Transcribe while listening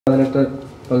2018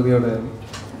 പകുതിയോടെയായിരുന്നു.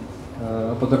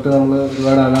 അപ്പോൾ തൊട്ട് നമ്മൾ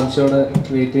ഒരുപാട് ആകാംക്ഷയോടെ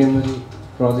വെയിറ്റ് ചെയ്യുന്നൊരു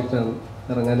പ്രോജക്റ്റാണ്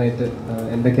ഇറങ്ങാനായിട്ട്.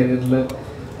 എൻ്റെ കരിയറിൽ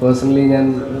പേഴ്സണലി ഞാൻ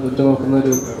ഉറ്റുനോക്കുന്ന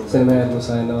ഒരു സിനിമയായിരുന്നു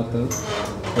സായന്ന വാർത്തകൾ.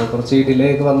 കുറച്ച് ഈ ഡിലേ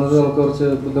ഒക്കെ വന്നത് നമുക്ക് കുറച്ച്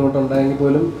ബുദ്ധിമുട്ടുണ്ടായെങ്കിൽ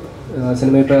പോലും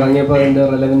സിനിമ ഇപ്പോൾ ഇറങ്ങിയപ്പോൾ അതിൻ്റെ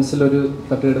റെലവൻസിലൊരു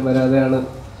തട്ടുകേടും വരാതെയാണ്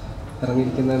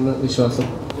ഇറങ്ങിയിരിക്കുന്നതെന്ന് വിശ്വാസം.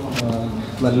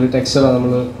 നല്ലൊരു ടെക്സ്ചറാണ്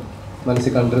നമ്മൾ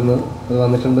മനസ്സിൽ കണ്ടിരുന്നത്, അത്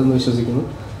വന്നിട്ടുണ്ടെന്ന് വിശ്വസിക്കുന്നു.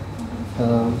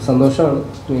 സന്തോഷമാണ്.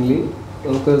 മെയിൻലി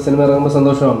നമുക്ക് സിനിമ ഇറങ്ങുമ്പോൾ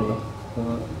സന്തോഷമാണല്ലോ,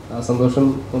 ആ സന്തോഷം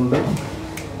ഉണ്ട്.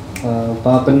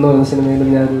 പാപ്പൻ എന്ന് പറഞ്ഞ സിനിമയിലും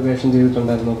ഞാനൊരു വേഷം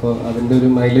ചെയ്തിട്ടുണ്ടായിരുന്നു. അപ്പോൾ അതിൻ്റെ ഒരു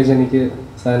മൈലേജ് എനിക്ക്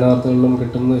സായന്ന വാർത്തകളിലും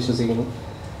കിട്ടുമെന്ന് വിശ്വസിക്കുന്നു.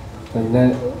 പിന്നെ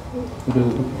ഒരു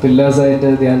പില്ലേഴ്സായിട്ട്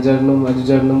ധ്യാൻ ചേട്ടനും അജു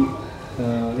ചേട്ടനും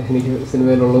എനിക്ക്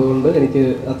സിനിമയിലുള്ളത് കൊണ്ട് എനിക്ക്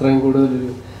അത്രയും കൂടുതലൊരു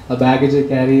ആ ബാഗേജ്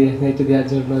ക്യാരി ചെയ്യാനായിട്ട് ധ്യാൻ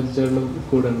ചേട്ടനും അജു ചേട്ടനും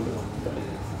കൂടെ ഉണ്ട്.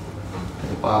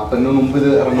 പാപ്പന് മുമ്പ് ഇത്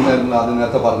ഇറങ്ങുന്നായിരുന്നു ആദ്യം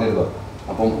നേരത്തെ പറഞ്ഞിരുന്നത്.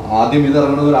 അപ്പം ആദ്യം ഇത്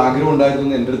ഇറങ്ങുന്ന ഒരു ആഗ്രഹം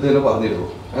ഉണ്ടായിരുന്നു എൻ്റെ അടുത്ത് തന്നെ പറഞ്ഞിരുന്നു.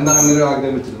 എന്താണ് അങ്ങനെ ഒരു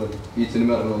ആഗ്രഹം വെച്ചിരുന്നത് ഈ സിനിമ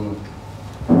ഇറങ്ങുമെന്ന്?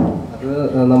 അത്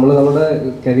നമ്മുടെ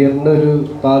കരിയറിൻ്റെ ഒരു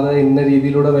പാത ഇന്ന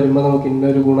രീതിയിലൂടെ വരുമ്പോൾ നമുക്ക്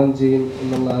ഇന്നൊരു ഗുണം ചെയ്യും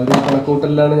എന്നുള്ള ആ ഒരു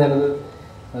കണക്കൂട്ടലിലാണ് ഞാനത്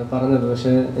പറഞ്ഞത്.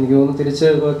 പക്ഷേ എനിക്ക് തോന്നുന്നു തിരിച്ച്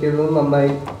വർക്ക് ചെയ്തതും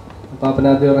നന്നായി.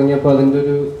 പാപ്പനാദ്യം ഇറങ്ങിയപ്പോൾ അതിൻ്റെ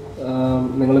ഒരു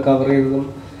നിങ്ങൾ കവർ ചെയ്തതും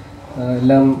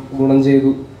എല്ലാം ഗുണം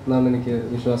ചെയ്തു എന്നാണ് എനിക്ക്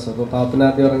വിശ്വാസം. അപ്പോൾ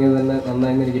പാപ്പനാദ്യം ഇറങ്ങിയത് തന്നെ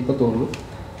നന്നായെന്ന് എനിക്കിപ്പോൾ തോന്നുന്നു.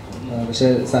 പക്ഷേ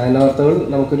സായന്ന വാർത്തകൾ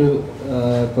നമുക്കൊരു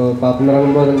ഇപ്പോൾ പാപ്പൻ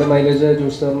ഇറങ്ങുമ്പോൾ അതിൻ്റെ മൈലേജ്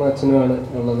ജൂസ് തർന്ന അച്ഛനുമാണ്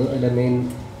ഉള്ളത്. അതിൻ്റെ മെയിൻ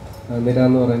നിര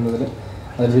എന്ന് പറയുന്നതിൽ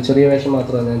അതൊരു ചെറിയ വേഷം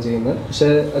മാത്രമാണ് ഞാൻ ചെയ്യുന്നത്. പക്ഷേ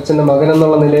അച്ഛൻ്റെ മകൻ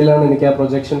എന്നുള്ള നിലയിലാണ് എനിക്ക് ആ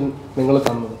പ്രൊജക്ഷൻ നിങ്ങൾ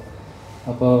തന്നത്.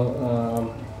 അപ്പോൾ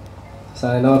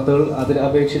സായന്ന വാർത്തകൾ അതിനെ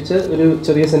അപേക്ഷിച്ച് ഒരു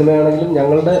ചെറിയ സിനിമയാണെങ്കിലും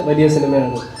ഞങ്ങളുടെ വലിയ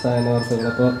സിനിമയാണ് സായന്ന വാർത്തകൾ.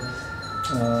 അപ്പോൾ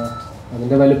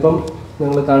അതിൻ്റെ വലിപ്പം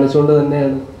നിങ്ങൾ കാണിച്ചുകൊണ്ട്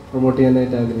തന്നെയാണ് പ്രൊമോട്ട്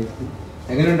ചെയ്യാനായിട്ട് ആഗ്രഹിക്കുന്നത്.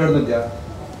 എങ്ങനെയുണ്ടായിരുന്നു?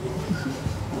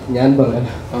 ഞാൻ പറയാം,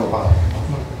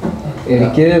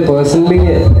 എനിക്ക് പേഴ്സണലി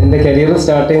എൻ്റെ കരിയർ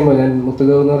സ്റ്റാർട്ട് ചെയ്യുമ്പോൾ ഞാൻ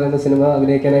മുത്തുകവ് എന്ന് പറയുന്ന സിനിമ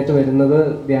അഭിനയിക്കാനായിട്ട് വരുന്നത്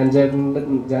ധ്യാൻ ചേട്ടൻ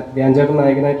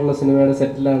നായകനായിട്ടുള്ള സിനിമയുടെ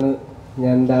സെറ്റിലാണ്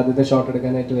ഞാൻ എൻ്റെ ആദ്യത്തെ ഷോട്ട്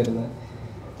എടുക്കാനായിട്ട് വരുന്നത്.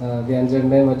 ധ്യാൻ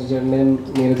ചേട്ടൻ്റെയും അജു ചേട്ടൻ്റെയും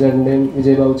നീരജ് ചേട്ടൻ്റെയും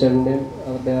വിജയ് ബാബു ചേട്ടൻ്റെയും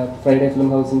അവരുടെ ഫ്രൈഡേ ഫിലിം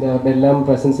ഹൗസിൻ്റെ അവരുടെ എല്ലാം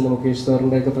പ്രസൻസിൽ, മുകേഷ്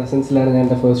സാറിൻ്റെയൊക്കെ പ്രസൻസിലാണ് ഞാൻ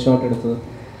എൻ്റെ ഫസ്റ്റ് ഷോട്ട് എടുത്തത്.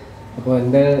 അപ്പോൾ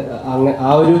എൻ്റെ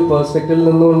ആ ഒരു പെർസ്പെക്റ്റീവിൽ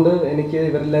നിന്നുകൊണ്ട് എനിക്ക്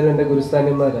ഇവരെല്ലാവരും എൻ്റെ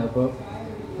ഗുരുസ്ഥാന്യന്മാരാണ്. അപ്പോൾ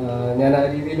ഞാൻ ആ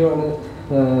രീതിയിലുമാണ്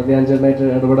ധ്യാൻ ചേട്ടനായിട്ട്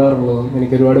ഇടപെടാറുള്ളതും.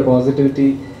 എനിക്കൊരുപാട് പോസിറ്റിവിറ്റി,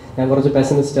 ഞാൻ കുറച്ച്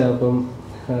പെസിമിസ്റ്റാണ്. അപ്പം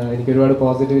എനിക്കൊരുപാട്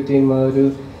പോസിറ്റിവിറ്റിയും ആ ഒരു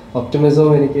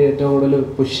ഒപ്റ്റിമിസവും എനിക്ക് ഏറ്റവും കൂടുതൽ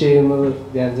പുഷ് ചെയ്യുന്നത്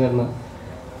ധ്യാൻ ചേട്ടനാണ്.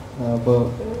 അപ്പോൾ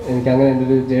എനിക്കങ്ങനെ എൻ്റെ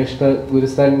ഒരു ജ്യേഷ്ഠ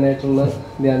ഗുരുസ്ഥാനായിട്ടുള്ള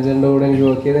ധ്യാൻ ചേട്ടൻ്റെ കൂടെ എനിക്ക്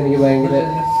വർക്ക് ചെയ്ത് എനിക്ക് ഭയങ്കര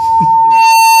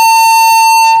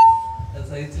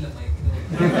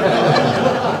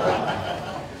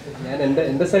ഞാൻ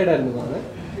എൻ്റെ സൈഡായിരുന്നു പറഞ്ഞത്.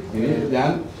 ഞാൻ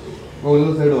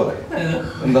സൈഡ് പറയാം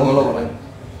എന്താന്നുള്ള പറയാം.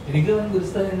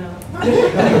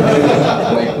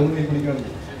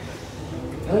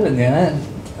 ഞാൻ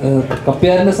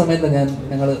കപ്പ്യാറിൻ്റെ സമയത്ത്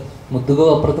ഞങ്ങൾ മുത്തുകോ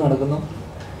അപ്പുറത്ത് നടക്കുന്നു,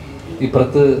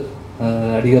 ഇപ്പുറത്ത്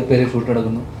അടികപ്പേരെ ഷൂട്ട്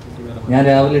നടക്കുന്നു. ഞാൻ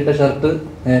രാവിലെ ഇട്ട ഷർട്ട്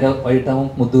നേരെ വൈകിട്ടാവും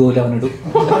മുത്തുകോല അവനിടും.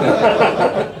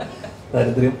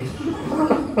 ദാരിദ്ര്യം.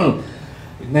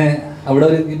 പിന്നെ അവിടെ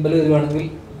ഒരു ഗിമ്പൽ വരുവാണെങ്കിൽ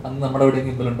അന്ന് നമ്മുടെ അവിടെയും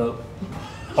ഗിമ്പലുണ്ടാവും,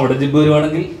 അവിടെ ജിബ്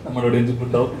വരുവാണെങ്കിൽ നമ്മുടെ അവിടെയും ജിബ്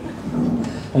ഉണ്ടാവും.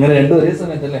 അങ്ങനെ രണ്ടും ഒരേ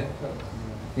സമയത്തല്ലേ.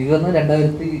 എനിക്ക് പറഞ്ഞാൽ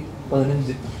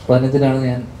 2015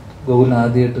 ഞാൻ ഗൂഗിളിന്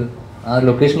ആദ്യമായിട്ട് ആ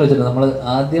ലൊക്കേഷനിൽ വെച്ചിട്ട് നമ്മൾ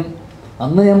ആദ്യം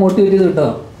അന്ന് ഞാൻ മോട്ടിവേറ്റ് ചെയ്ത്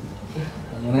കിട്ടാം.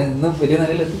 അങ്ങനെ ഇന്ന് വലിയ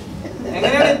നിലയിലെത്തി.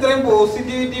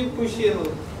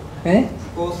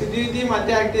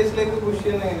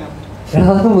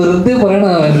 അതൊക്കെ വെറുതെ പറയണ,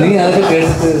 നീ അതൊക്കെ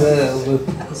കേട്ടിട്ട്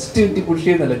പോസിറ്റിവിറ്റി പുഷ്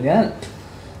ചെയ്യുന്നല്ല. ഞാൻ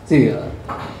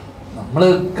നമ്മള്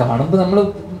കാണുമ്പോൾ നമ്മള്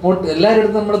എല്ലാവരുടെ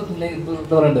അടുത്തും നമ്മൾ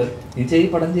എന്താ പറയണ്ടത്, നീ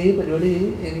പടം ചെയ്യ്, പരിപാടി ചെയ്യ്,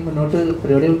 എനിക്ക് മുന്നോട്ട്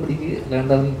പരിപാടികൾ പിടിക്കുക.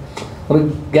 അല്ലാണ്ട് അവൻ കുറെ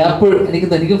ഗ്യാപ്പ്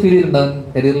എനിക്കും ഫീൽ ചെയ്തിട്ടുണ്ടാവും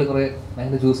കരിയറിൽ കുറെ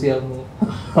ഭയങ്കര ചൂസ് ചെയ്യാവുന്നു.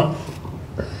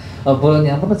 അപ്പോൾ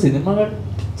ഞാൻ പറഞ്ഞ സിനിമകൾ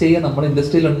ചെയ്യാൻ നമ്മുടെ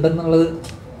ഇൻഡസ്ട്രിയിൽ ഉണ്ടെന്നുള്ളത്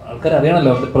ആൾക്കാർ അറിയണമല്ലോ.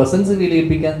 അവരുടെ പ്രസൻസ് ഫീൽ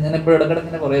ചെയ്യിപ്പിക്കാൻ ഞാൻ എപ്പോഴും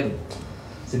ഇടക്കിടക്കിങ്ങനെ പറയുന്നു,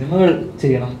 സിനിമകൾ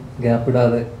ചെയ്യണം ഗ്യാപ്പ്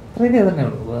ഇടാതെ. അത്രയൊക്കെ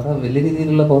തന്നെയുള്ളൂ, വേറെ വലിയ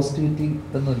രീതിയിലുള്ള പോസിറ്റിവിറ്റി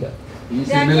ഒന്നുമില്ല. ഈ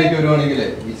സിനിമയിലേക്ക് വരുവാണെങ്കിൽ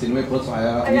ഈ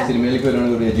സിനിമയിലേക്ക്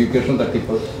വരുവാണെങ്കിൽ ഒരു എഡ്യൂക്കേഷൻ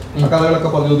തട്ടിപ്പ് കഥകളൊക്കെ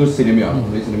പറഞ്ഞൊരു സിനിമയാണ്.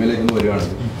 ഈ സിനിമയിലേക്ക്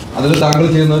വരുവാണെങ്കിൽ അതിൽ താങ്കൾ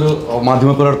ചെയ്യുന്ന ഒരു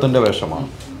മാധ്യമപ്രവർത്തകൻ്റെ വേഷമാണ്.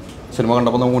 സിനിമ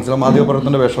കണ്ടപ്പോൾ നമുക്ക് മനസ്സിലാവും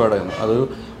മാധ്യമപ്രവർത്തകൻ്റെ വേഷമായിരുന്നു. അത്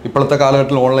ഇപ്പോഴത്തെ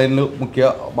കാലഘട്ടത്തിൽ ഓൺലൈനിൽ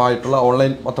മുഖ്യമായിട്ടുള്ള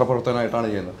ഓൺലൈൻ പത്രപ്രവർത്തനമായിട്ടാണ്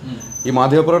ചെയ്യുന്നത്. ഈ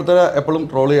മാധ്യമപ്രവർത്തകരെ എപ്പോഴും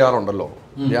ട്രോൾ ചെയ്യാറുണ്ടല്ലോ,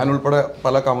 ഞാൻ ഉൾപ്പെടെ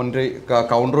പല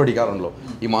കൗണ്ടർ അടിക്കാറുണ്ടല്ലോ.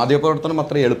 ഈ മാധ്യമപ്രവർത്തനം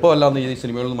അത്ര എളുപ്പമല്ലാന്ന് ഈ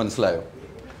സിനിമകളിൽ നിന്ന് മനസ്സിലായോ?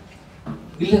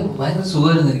 ഇല്ല, ഭയങ്കര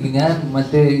സുഖമായിരുന്നു എനിക്ക്. ഞാൻ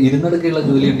മറ്റേ ഇരുന്നിടക്കുള്ള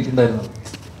ജോലി എടുക്കണ്ടായിരുന്നു.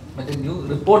 മറ്റേ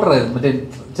റിപ്പോർട്ടറായിരുന്നു. മറ്റേ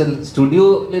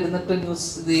സ്റ്റുഡിയോയിൽ ഇരുന്നിട്ട് ന്യൂസ്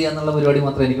ഇത് ചെയ്യാന്നുള്ള പരിപാടി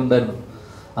മാത്രമേ എനിക്കുണ്ടായിരുന്നു.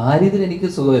 ആ രീതിയിൽ എനിക്ക്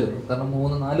സുഖമായിരുന്നു. കാരണം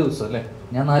 3-4 ദിവസം അല്ലേ,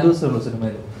 ഞാൻ 4 ദിവസമേ ഉള്ളൂ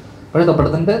സിനിമയിൽ. പക്ഷേ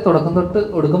പടത്തിൻ്റെ തുടക്കം തൊട്ട്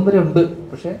ഒടുക്കം വരെ ഉണ്ട്.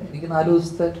 പക്ഷേ എനിക്ക് 4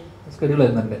 ദിവസത്തെ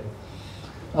സ്കെഡ്യൂളായിരുന്നു എൻ്റെ.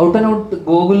 ഔട്ട് ആൻഡ് ഔട്ട്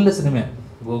ഗോകുലിൻ്റെ സിനിമയാണ്.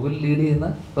 ഗോകുൽ ലീഡ് ചെയ്യുന്ന,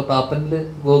 ഇപ്പോൾ പാപ്പനിൽ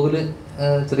ഗോകുൽ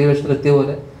ചെറിയ വേഷത്തിലെത്തിയ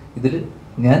പോലെ ഇതിൽ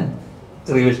ഞാൻ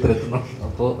ചെറിയ വേഷത്തിലെത്തുന്നു.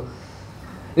 അപ്പോൾ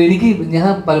ഞാൻ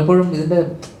പലപ്പോഴും ഇതിൻ്റെ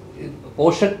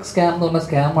പോഷക് സ്കാം എന്ന് പറഞ്ഞ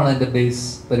സ്കാമാണ് എൻ്റെ ബേസ്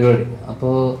പരിപാടി.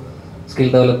 അപ്പോൾ സ്കിൽ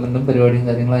ഡെവലപ്മെൻറ്റും പരിപാടിയും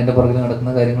കാര്യങ്ങളും അതിൻ്റെ പുറകിൽ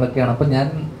നടക്കുന്ന കാര്യങ്ങളൊക്കെയാണ്. അപ്പോൾ ഞാൻ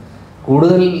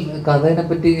കൂടുതൽ കഥേനെ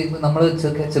പറ്റി നമ്മൾ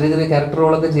ചെറിയ ചെറിയ ക്യാരക്ടർ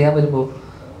റോളൊക്കെ ചെയ്യാൻ വരുമ്പോൾ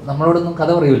നമ്മളോടൊന്നും കഥ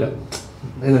പറയൂല.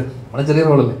 ഇത് നമ്മളെ ചെറിയ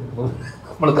റോളല്ലേ, അപ്പോൾ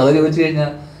നമ്മൾ കഥ ചോദിച്ചു കഴിഞ്ഞാൽ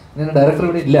ഇങ്ങനെ ഡയറക്ടർ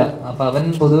ഇവിടെ ഇല്ല. അപ്പോൾ അവൻ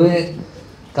പൊതുവേ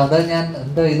കഥ ഞാൻ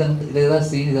ഇതേതാ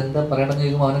സീൻ, ഇതെന്താ പറയണമെന്ന്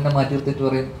ചോദിക്കുമ്പോൾ അവൻ എന്നെ മാറ്റി നിർത്തിയിട്ട്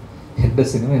പറയും എൻ്റെ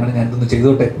സിനിമയാണ്, ഞാൻ ഇതൊന്ന്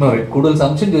ചെയ്തോട്ടെ എന്ന് പറയും. കൂടുതൽ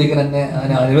സംശയം ചോദിക്കാൻ എന്നെ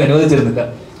അനുവദിച്ചിരുന്നില്ല.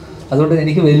 അതുകൊണ്ട്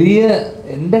എനിക്ക് വലിയ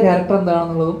എൻ്റെ ക്യാരക്ടർ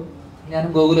എന്താണെന്നുള്ളതും ഞാനും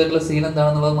ഗോകുലായിട്ടുള്ള സീൻ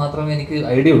എന്താണെന്നുള്ളത് മാത്രമേ എനിക്ക്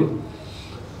ഐഡിയ ഉള്ളൂ.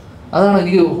 അതാണ്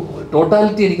എനിക്ക്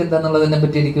ടോട്ടാലിറ്റി എനിക്ക് എന്താണെന്നുള്ളതിനെ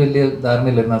പറ്റി എനിക്ക് വലിയ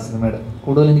ധാരണയില്ലായിരുന്നു ആ സിനിമയുടെ.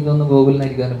 കൂടുതൽ എനിക്കൊന്ന് ഗോകുലിനെ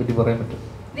എനിക്ക് അതിനെ പറ്റി പറയാൻ പറ്റും.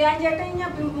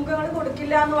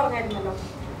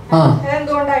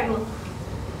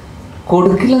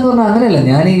 കൊടുക്കില്ല എന്ന് പറഞ്ഞാൽ അങ്ങനെയല്ല.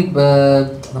 ഞാൻ ഈ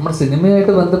നമ്മുടെ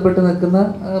സിനിമയായിട്ട് ബന്ധപ്പെട്ട് നിൽക്കുന്ന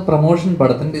പ്രൊമോഷൻ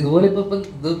പടത്തിൻ്റെ ഇതുപോലെ ഇപ്പോൾ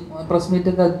ഇത് പ്രസ്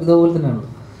മീറ്റൊക്കെ ഇതുപോലെ തന്നെയാണ്.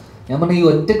 ഞാൻ പറഞ്ഞ ഈ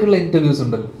ഒറ്റയ്ക്കുള്ള ഇൻ്റർവ്യൂസ്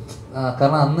ഉണ്ടല്ലോ.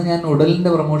 കാരണം അന്ന് ഞാൻ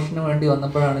ഉടലിൻ്റെ പ്രൊമോഷന് വേണ്ടി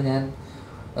വന്നപ്പോഴാണ് ഞാൻ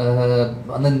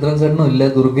അന്ന് ഇന്ദ്രൻ ചേട്ടനും ഇല്ല,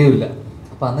 ദുർഗയും ഇല്ല.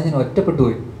 അപ്പോൾ അന്ന് ഞാൻ ഒറ്റപ്പെട്ടു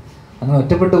പോയി. അങ്ങനെ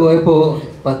ഒറ്റപ്പെട്ടു പോയപ്പോൾ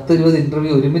 10-20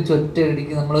 ഇൻ്റർവ്യൂ ഒരുമിച്ച്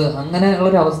ഒറ്റയടിക്ക് നമ്മൾ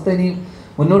അങ്ങനെയുള്ളൊരു അവസ്ഥ ഇനി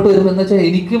മുന്നോട്ട് വരുമ്പോൾ എന്ന് വെച്ചാൽ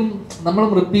എനിക്കും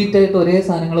നമ്മളും റിപ്പീറ്റായിട്ട് ഒരേ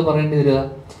സാധനങ്ങൾ പറയേണ്ടി വരിക.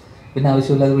 പിന്നെ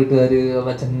ആവശ്യമില്ലാതെ വീട്ടുകാർ,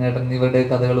 അച്ഛൻ, ഏട്ടൻ ഇവരുടെ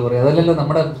കഥകൾ പറയുക. അതല്ലല്ലോ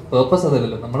നമ്മുടെ പേർപ്പസ്,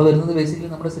 അതല്ലല്ലോ. നമ്മൾ വരുന്നത് ബേസിക്കലി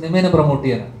നമ്മുടെ സിനിമേനെ പ്രൊമോട്ട്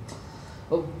ചെയ്യാനാണ്.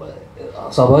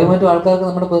 സ്വാഭാവികമായിട്ടും ആൾക്കാർക്ക്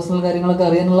നമ്മുടെ പേഴ്സണൽ കാര്യങ്ങളൊക്കെ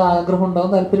അറിയാനുള്ള ആഗ്രഹം ഉണ്ടാവും,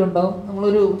 താല്പര്യം ഉണ്ടാവും.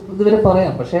 നമ്മളൊരു ഇതുവരെ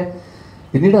പറയാം. പക്ഷേ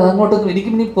പിന്നീട് അതങ്ങോട്ടൊന്നും എനിക്ക്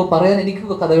ഇനി പറയാൻ എനിക്ക്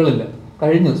കഥകളില്ല.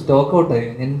 കഴിഞ്ഞു, സ്റ്റോക്ക് ഔട്ടായി.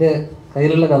 എൻ്റെ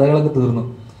കയ്യിലുള്ള കഥകളൊക്കെ തീർന്നു.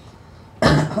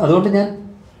 അതുകൊണ്ട് ഞാൻ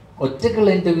ഒറ്റയ്ക്കുള്ള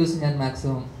ഇൻ്റർവ്യൂസ് ഞാൻ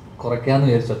മാക്സിമം കുറയ്ക്കാമെന്ന്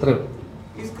വിചാരിച്ചു. അത്രേ ഉള്ളൂ.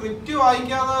 ഈ സ്ക്രിപ്റ്റ്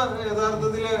വായിക്കാതെ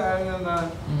യഥാർത്ഥത്തിൽ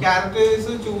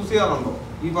ക്യാരക്ടേഴ്സ് ചൂസ് ചെയ്യാറുണ്ടോ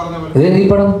ഈ പറഞ്ഞ പോലെ? ഈ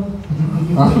പടം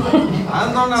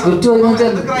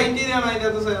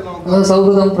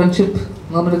സൗഹൃദം, ഫ്രണ്ട്ഷിപ്പ്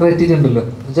എന്ന് പറഞ്ഞൊരു ക്രൈറ്റീരിയ ഉണ്ടല്ലോ.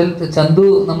 എന്നുവെച്ചാൽ ചന്തു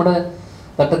നമ്മുടെ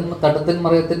തട്ടത്തിൻ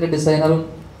മറയത്തിൻ്റെ ഡിസൈനറും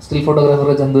സ്റ്റിൽ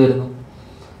ഫോട്ടോഗ്രാഫറും ചന്തു ആയിരുന്നു.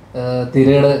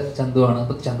 തിരയുടെ ചന്തുവാണ്.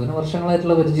 അപ്പോൾ ചന്തുവിന്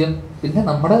വർഷങ്ങളായിട്ടുള്ള പരിചയം. പിന്നെ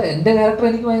എൻ്റെ ക്യാരക്ടർ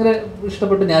എനിക്ക് ഭയങ്കര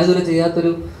ഇഷ്ടപ്പെട്ടു. ഞാനിതുവരെ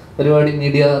ചെയ്യാത്തൊരു പരിപാടി,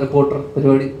 മീഡിയ റിപ്പോർട്ടർ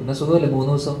പരിപാടി. പിന്നെ സുഖമല്ലേ, 3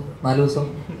 ദിവസം 4 ദിവസം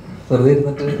വെറുതെ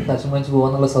ഇരുന്നിട്ട് കാശും വാങ്ങിച്ച്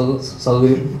പോകാന്നുള്ള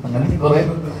സൗകര്യം, അങ്ങനെ കുറേ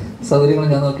സൗകര്യങ്ങൾ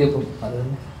ഞാൻ നോക്കിയപ്പോൾ അത്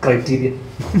തന്നെ ക്രൈറ്റീരിയ.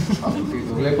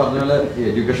 പറഞ്ഞ പോലെ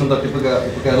എഡ്യൂക്കേഷൻ തട്ടിപ്പ്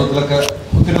കേരളത്തിലൊക്കെ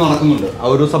ഒത്തിരി നടക്കുന്നുണ്ട്. ആ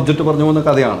ഒരു സബ്ജക്റ്റ് പറഞ്ഞു പോകുന്ന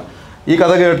കഥയാണ്. ഈ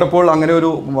കഥ കേട്ടപ്പോൾ അങ്ങനെ ഒരു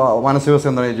മാനസികാവസ്ഥ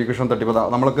എന്താണ് എഡ്യൂക്കേഷൻ തട്ടിപ്പ്?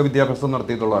 നമ്മളൊക്കെ വിദ്യാഭ്യാസം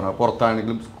നടത്തിയിട്ടുള്ളതാണ്,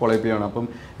 പുറത്താണെങ്കിലും സ്കോളേജിലാണ്. അപ്പം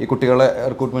ഈ കുട്ടികളെ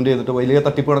റിക്രൂട്ട്മെൻറ്റ് ചെയ്തിട്ട് വലിയ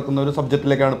തട്ടിപ്പ് നടക്കുന്ന ഒരു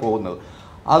സബ്ജക്റ്റിലേക്കാണ് പോകുന്നത്.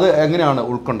 അത് എങ്ങനെയാണ്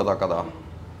ഉൾക്കൊണ്ടത് ആ കഥ?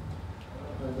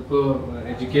 ഇപ്പോൾ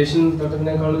എഡ്യൂക്കേഷൻ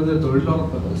തട്ടിപ്പിനേക്കാൾ ഇത്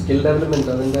തൊഴിലുറപ്പ്, സ്കിൽ ഡെവലപ്മെൻറ്റ്,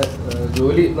 അതിൻ്റെ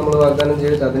ജോലി നമ്മൾ വാഗ്ദാനം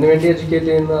ചെയ്തിട്ട് അതിനുവേണ്ടി എഡ്യൂക്കേറ്റ്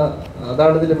ചെയ്യുന്ന,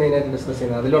 അതാണ് ഇതിൽ മെയിനായിട്ട് ഡിസ്കസ്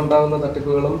ചെയ്യുന്നത്. അതിലുണ്ടാകുന്ന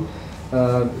തട്ടിപ്പുകളും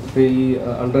ഇപ്പോൾ ഈ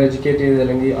അണ്ടർ എഡ്യൂക്കേറ്റ് ചെയ്ത്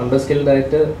അല്ലെങ്കിൽ അണ്ടർ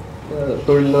സ്കിൽഡായിട്ട്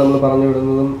തൊഴിലിന് നമ്മൾ പറഞ്ഞു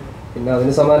വിടുന്നതും പിന്നെ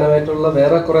അതിന് സമാനമായിട്ടുള്ള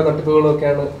വേറെ കുറേ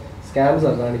തട്ടിപ്പുകളൊക്കെയാണ്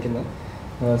സ്കാംസാണ് കാണിക്കുന്നത്.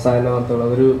 സായന്ന വാർത്തകൾ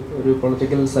ഒരു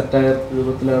പൊളിറ്റിക്കൽ സറ്റയർ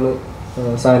രൂപത്തിലാണ്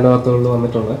സായന്ന വാർത്തകളിൽ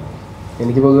വന്നിട്ടുള്ളത്.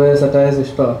 എനിക്ക് പൊതുവെ സറ്റയേഴ്സ്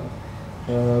ഇഷ്ടമാണ്.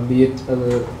 ബിഎറ്റ് അത്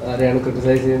ആരെയാണ്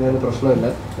ക്രിട്ടിസൈസ് ചെയ്യുന്നതെന്ന് പ്രശ്നമില്ല.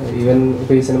 ഈവൻ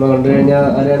ഇപ്പോൾ ഈ സിനിമ കണ്ടു കഴിഞ്ഞാൽ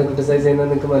ആരെയാണ് ക്രിട്ടിസൈസ്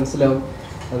ചെയ്യുന്നതെന്ന് നിങ്ങൾക്ക് മനസ്സിലാവും.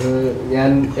 അത് ഞാൻ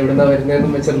എവിടെ നിന്നാണ്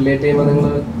വരുന്നതെന്നും വെച്ച് റിലേറ്റ് ചെയ്യുമ്പോൾ നിങ്ങൾ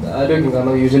ആലോചിക്കും.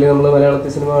 കാരണം യൂഷ്വലി നമ്മൾ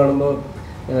മലയാളത്തിൽ സിനിമ കാണുമ്പോൾ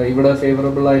ഇവിടെ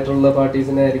ഫേവറബിൾ ആയിട്ടുള്ള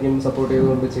പാർട്ടീസിനെ ആയിരിക്കും സപ്പോർട്ട്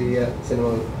ചെയ്തുകൊണ്ട് ചെയ്യുക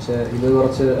സിനിമകൾ. പക്ഷേ ഇത്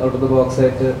കുറച്ച് ഔട്ട് ഓഫ് ദ ബോക്സ്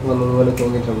ആയിട്ട് വന്നതുപോലെ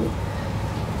തോന്നിയിട്ടുണ്ട്.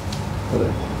 അതെ,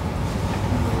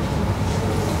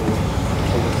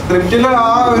 സ്ക്രിപ്റ്റിൽ ആ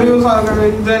ഒരു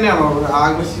ഇത് തന്നെയാണോ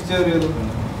ആകർഷിച്ച ഒരു?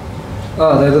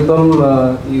 അതായത് ഇപ്പം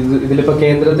ഇതിലിപ്പോൾ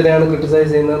കേന്ദ്രത്തിനെയാണ് ക്രിട്ടിസൈസ്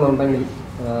ചെയ്യുന്നതെന്നുണ്ടെങ്കിൽ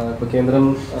ഇപ്പോൾ കേന്ദ്രം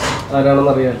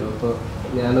ആരാണെന്ന് അറിയാമല്ലോ. അപ്പോൾ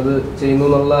ഞാനത് ചെയ്യുന്നു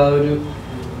എന്നുള്ള ആ ഒരു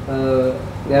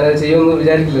ഞാനത് ചെയ്യുമെന്ന്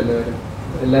വിചാരിക്കില്ലല്ലോ അവരും.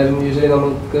 എല്ലാവരും യൂഷ്വലി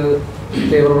നമുക്ക്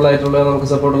ഫേവറബിൾ ആയിട്ടുള്ള, നമുക്ക്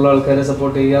സപ്പോർട്ടുള്ള ആൾക്കാരെ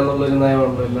സപ്പോർട്ട് ചെയ്യുക എന്നുള്ളൊരു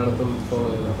നയമാണല്ലോ എല്ലായിടത്തും ഫോളോ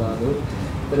ചെയ്യുന്നത്. അപ്പോൾ അത്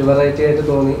ഒരു വെറൈറ്റി ആയിട്ട്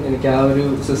തോന്നി എനിക്ക്. ആ ഒരു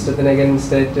സിസ്റ്റത്തിന്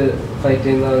അഗൈൻസ്റ്റ് ആയിട്ട് ഫൈറ്റ്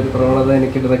ചെയ്യുന്ന ഒരു പ്രവണത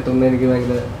എനിക്ക് ഡയറക്ടറിനെ എനിക്ക്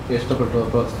ഭയങ്കര ഇഷ്ടപ്പെട്ടു.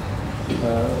 അപ്പോൾ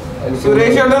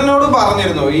സുരേഷ് ചേട്ടനോട്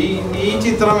പറഞ്ഞിരുന്നു ഈ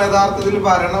ചിത്രം യഥാർത്ഥത്തിൽ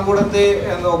ഭരണകൂടത്തെ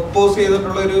ഒപ്പോസ്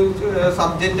ചെയ്തിട്ടുള്ള ഒരു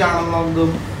സബ്ജക്റ്റ്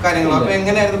ആണെന്നതും കാര്യങ്ങളും. അപ്പൊ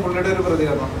എങ്ങനെയായിരുന്നു പുള്ളിയുടെ ഒരു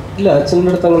പ്രതികരണം? ഇല്ല,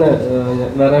 അച്ഛൻ്റെ അടുത്ത് അങ്ങനെ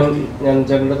വേറെ ഞാൻ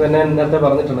ചേട്ടൻ്റെ അടുത്ത് തന്നെ നേരത്തെ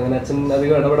പറഞ്ഞിട്ടുണ്ട്. അങ്ങനെ അച്ഛൻ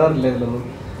അധികം ഇടപെടാറില്ല ഇതിലൊന്നും.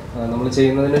 നമ്മൾ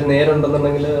ചെയ്യുന്നതിന്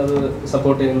നേരുണ്ടെന്നുണ്ടെങ്കിൽ അത്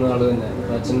സപ്പോർട്ട് ചെയ്യുന്ന ആൾ തന്നെയാണ്.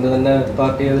 അച്ഛൻ്റെ തന്നെ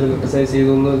പാർട്ടി അതിൽ ക്രിട്ടിസൈസ്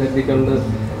ചെയ്തു എന്ന് കരുതിക്കൊണ്ട്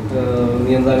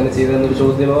നീ എന്താ അങ്ങനെ ചെയ്തതെന്നൊരു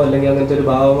ചോദ്യമോ അല്ലെങ്കിൽ അങ്ങനത്തെ ഒരു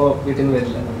ഭാവമോ വീട്ടിൽ നിന്ന്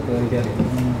വരില്ല. എനിക്കറിയാം.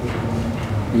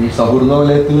 ഈ സൗഹൃദ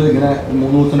വലയത്തിൽ ഇങ്ങനെ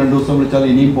 3 ദിവസം 2 ദിവസം വിളിച്ചാൽ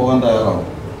ഇനിയും പോകാൻ തയ്യാറാവും?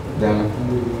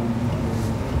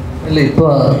 ഇല്ല, ഇപ്പോൾ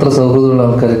അത്ര സൗഹൃദമുള്ള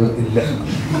ആൾക്കാരൊക്കെ ഇല്ല.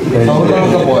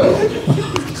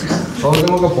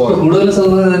 കൂടുതൽ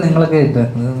സൗഹൃദം നിങ്ങളൊക്കെ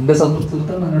എന്റെ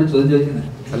സുഹൃത്താണ് എന്നോട് ചോദിക്കുന്നത്.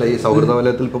 അല്ല, ഈ സൗഹൃദ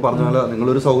വലയത്തിൽ ഇപ്പൊ പറഞ്ഞ പോലെ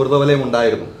നിങ്ങളൊരു സൗഹൃദ വലയം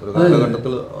ഉണ്ടായിരുന്നു ഒരു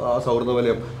കാലഘട്ടത്തിൽ. ആ സൗഹൃദ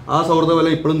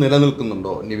വലയം ഇപ്പോഴും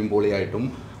നിലനിൽക്കുന്നുണ്ടോ? നിവിൻ പോളിയായിട്ടും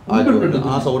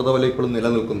ആ സൗഹൃദ വലയം ഇപ്പോഴും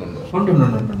നിലനിൽക്കുന്നുണ്ടോ?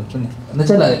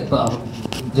 എന്നുവെച്ചാൽ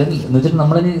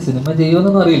നമ്മളിനി സിനിമ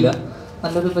ചെയ്യുമെന്നൊന്നും അറിയില്ല.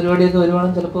 നല്ലൊരു പരിപാടിയൊക്കെ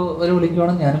വരുവാണെങ്കിൽ ചിലപ്പോൾ ഒരു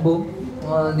വിളിക്കുവാണെങ്കിൽ ഞാനും പോവും.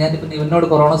 ഞാനിപ്പോൾ നിവിനോട്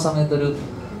കൊറോണ സമയത്ത്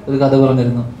ഒരു കഥ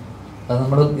പറഞ്ഞിരുന്നു. അത്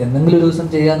നമ്മൾ എന്തെങ്കിലും ഒരു ദിവസം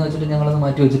ചെയ്യാന്ന് വെച്ചിട്ട് ഞങ്ങളത്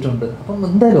മാറ്റി വെച്ചിട്ടുണ്ട്. അപ്പം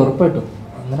എന്തായാലും ഉറപ്പായിട്ടും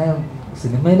അങ്ങനെ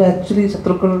സിനിമയിൽ ആക്ച്വലി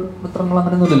മിത്രങ്ങൾ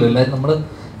അങ്ങനെയൊന്നുമില്ലല്ലോ. എല്ലാവരും നമ്മൾ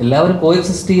എല്ലാവരും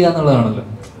കോഎക്സിസ്റ്റ് ചെയ്യുക എന്നുള്ളതാണല്ലോ.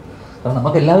 കാരണം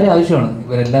നമുക്ക് എല്ലാവരും ആവശ്യമാണ്.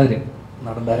 ഇവരെല്ലാവരും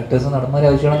ഡയറക്ടേഴ്സിന് നടന്മാരെ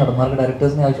ആവശ്യമാണ്, നടന്മാർക്ക്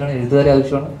ഡയറക്ടേഴ്സിനെ ആവശ്യമാണ്, എഴുത്തുകാരെ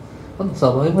ആവശ്യമാണ്. അപ്പം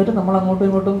സ്വാഭാവികമായിട്ടും നമ്മൾ അങ്ങോട്ടും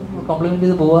ഇങ്ങോട്ടും കോംപ്ലിമെന്റ്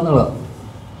ചെയ്ത് പോകാന്നുള്ളതാണ്.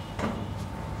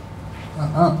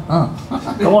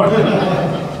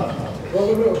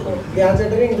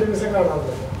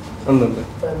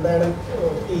 എന്താണ്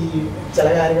ഈ ചില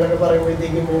കാര്യങ്ങളൊക്കെ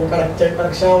പറയുമ്പോഴത്തേക്കും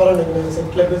കറക്ഷൻ ആവാറുണ്ട്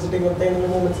സെറ്റിലൊക്കെ വെച്ചിട്ട് ഇങ്ങനത്തെ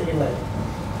മൂവ്മെന്റ്സ് ഒക്കെ ഉണ്ടായി?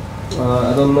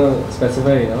 അതൊന്ന്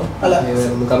സ്പെസിഫൈ ചെയ്യണം.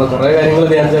 കാരണം കുറെ കാര്യങ്ങൾ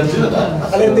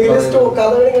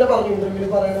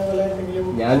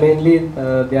ഞാൻ മെയിൻലി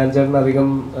ധ്യാൻ ചേട്ടൻ അധികം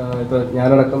ഇപ്പൊ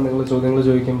ഞാനടക്കം നിങ്ങൾ ചോദ്യങ്ങൾ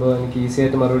ചോദിക്കുമ്പോൾ എനിക്ക് ഈസി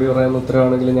ആയിട്ട് മറുപടി പറയാവുന്ന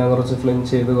ഉത്തരവാണെങ്കിൽ ഞാൻ കുറച്ച് ഫ്ലിഞ്ച്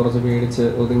ചെയ്ത് കുറച്ച് പേടിച്ച്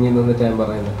ഒതുങ്ങി നിന്നിട്ട് ഞാൻ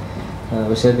പറയുന്നത്.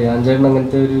 പക്ഷെ ധ്യാൻ ചേട്ടൻ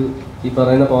അങ്ങനത്തെ ഒരു ഈ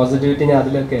പറയുന്ന പോസിറ്റിവിറ്റി ഞാൻ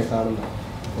അതിലൊക്കെ കാണുന്നത്.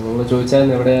 നിങ്ങൾ ചോദിച്ചാൽ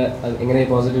എവിടെ എങ്ങനെ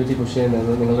പോസിറ്റിവിറ്റി പുഷ്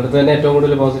ചെയ്യുന്നത്, നിങ്ങളുടെ അടുത്ത് തന്നെ ഏറ്റവും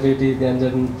കൂടുതൽ പോസിറ്റിവിറ്റി ധ്യാൻ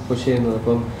ചേട്ടൻ പുഷ് ചെയ്യുന്നത്.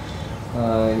 അപ്പം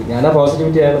ഞാൻ ആ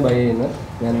പോസിറ്റിവിറ്റിയാണ് ബൈ ചെയ്യുന്നത്.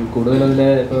 ഞാൻ കൂടുതലതിലെ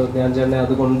ഇപ്പോൾ ധ്യാൻ ചേട്ടനെ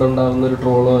അതുകൊണ്ടുണ്ടാകുന്ന ഒരു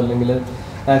ട്രോളോ അല്ലെങ്കിൽ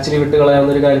ആക്ച്വലി വിട്ട്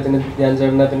കളയാവുന്ന ഒരു കാര്യത്തിന് ധ്യാൻ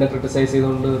ചേട്ടനെ പിന്നെ ക്രിട്ടിസൈസ്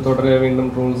ചെയ്തുകൊണ്ട് തുടരെ വീണ്ടും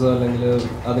ട്രോൾസോ അല്ലെങ്കിൽ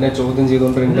അതിനെ ചോദ്യം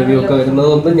ചെയ്തുകൊണ്ട് ഇൻ്റർവ്യൂ ഒക്കെ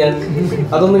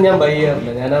അതൊന്നും ഞാൻ ബൈ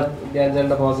ചെയ്യാറില്ല. ഞാൻ ആ ധ്യാൻ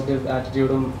ചേട്ടൻ്റെ പോസിറ്റീവ്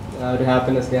ആറ്റിറ്റ്യൂഡും ആ ഒരു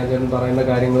ഹാപ്പിനെസ്, ധ്യാൻ ചേട്ടൻ പറയുന്ന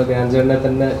കാര്യങ്ങൾ ധ്യാൻ ചേട്ടനെ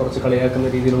തന്നെ കുറച്ച് കളിയാക്കുന്ന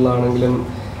രീതിയിലുള്ളതാണെങ്കിലും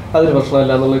അതൊരു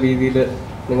പ്രശ്നമല്ല എന്നുള്ള രീതിയിൽ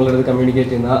നിങ്ങളുടെ അടുത്ത്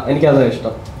കമ്മ്യൂണിക്കേറ്റ് ചെയ്യുന്ന എനിക്കതാണ്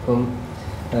ഇഷ്ടം. അപ്പം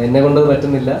എന്നെ കൊണ്ട്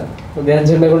പറ്റുന്നില്ല, ധ്യാൻ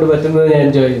ചേട്ടനെ കൊണ്ട് പറ്റുന്നത് ഞാൻ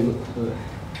എൻജോയ് ചെയ്യുന്നു.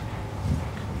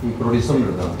 ഈ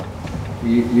പ്രൊഡ്യൂസറിൻ്റെ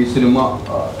ഈ സിനിമ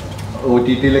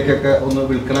OTT-യിലേക്കൊക്കെ ഒന്ന്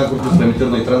വിൽക്കണെ കുറിച്ച്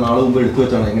ശ്രമിച്ചിരുന്നു. ഇത്ര നാൾ മുമ്പ് എടുത്തു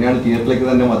വെച്ചാണ്. എങ്ങനെയാണ് തിയേറ്ററിലേക്ക്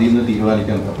തന്നെ മതി എന്ന്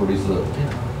തീരുമാനിക്കാൻ പ്രൊഡ്യൂസർ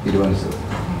തീരുമാനിച്ചത്?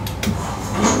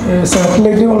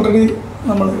 സാറ്റലൈറ്റ് ഓൾറെഡി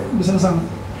നമ്മൾ ബിസിനസ്സാണ്.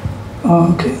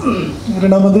 ഓക്കെ.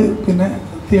 രണ്ടാമത് പിന്നെ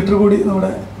തിയേറ്റർ കൂടി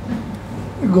നമ്മുടെ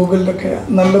ഗൂഗിളിലൊക്കെ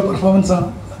നല്ല പെർഫോമൻസ് ആണ്.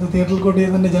 അത് തിയേറ്ററിൽ കൂടി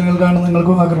തന്നെ ജനങ്ങൾ കാണുന്ന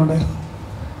നിങ്ങൾക്കും ആഗ്രഹമുണ്ടായിരുന്നു.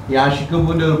 ഈ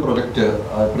ആഷിഖിന്റെ ഒരു പ്രൊജക്റ്റ്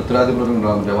പൃഥ്വിരാജ്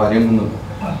പ്രൊജക്റ്റ് വാര്യം നിന്ന്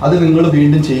അത് നിങ്ങൾ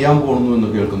വീണ്ടും ചെയ്യാൻ പോകുന്നു എന്ന്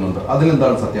കേൾക്കുന്നുണ്ട്.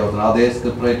 അതിലെന്താണ് സത്യാവസ്ഥ? അതേ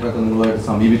സ്ക്രിപ്റ്റ് റൈറ്ററൊക്കെ നിങ്ങളുമായിട്ട്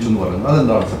സമീപിച്ചു എന്ന് പറയുന്നത്,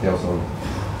 അതെന്താണ് സത്യാവസ്ഥ?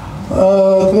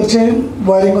 തീർച്ചയായും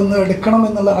വാര്യംകുന്ന് എടുക്കണം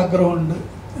എന്നുള്ള ആഗ്രഹമുണ്ട്.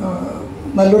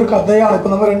 നല്ലൊരു കഥയാണ്.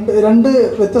 ഇപ്പം നമ്മൾ രണ്ട്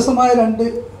വ്യത്യസ്തമായ രണ്ട്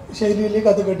ശൈലിയിൽ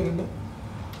കഥ കേട്ടിട്ടുണ്ട്.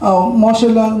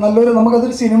 മോശമില്ല, നല്ലൊരു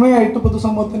നമുക്കതൊരു സിനിമയായിട്ട്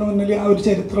പൊതുസമൂഹത്തിന് മുന്നിൽ ആ ഒരു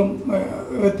ചരിത്രം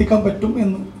എത്തിക്കാൻ പറ്റും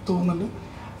എന്ന് തോന്നുന്നുണ്ട്.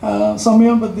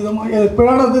 സമയബന്ധിതമായി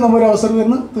എപ്പോഴാണ് അത് നമ്മുടെ അവസരം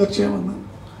വരുന്നത് തീർച്ചയായും വന്ന്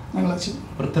ഞങ്ങൾ ചെയ്യും.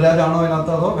 പൃഥ്വിരാജാണോ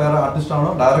അതിനകത്ത്, അതോ വേറെ ആർട്ടിസ്റ്റ് ആണോ?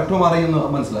 ഡയറക്ടർ മാറിയെന്ന്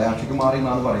മനസ്സിലായി, ആഷിക്ക് മാറി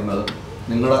എന്നാണ് പറയുന്നത്.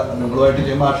 നിങ്ങളുമായിട്ട്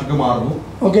ചെയ്യുമ്പോൾ ആഷിക്ക് മാറുന്നു.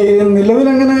 ഓക്കെ, നിലവിൽ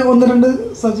അങ്ങനെ ഒന്ന് രണ്ട്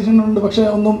സജഷൻ ഉണ്ട്. പക്ഷെ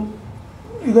ഒന്നും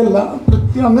ഇതല്ല,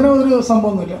 അങ്ങനെ ഒരു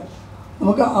സംഭവമൊന്നുമില്ല.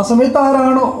 നമുക്ക് ആ സമയത്ത്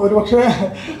ആരാണോ ഒരു പക്ഷേ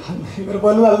ഇവർ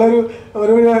പോലെ നല്ലൊരു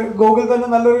ഗൂഗിൾ തന്നെ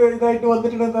നല്ലൊരു ഇതായിട്ട്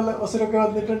വന്നിട്ടുണ്ടെങ്കിൽ, നല്ല അവസരമൊക്കെ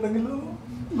വന്നിട്ടുണ്ടെങ്കിൽ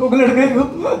ഗൂഗിൾ എടുക്കും.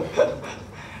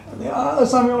 അതെ, ആ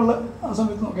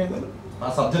സമയത്ത് നോക്കിയാൽ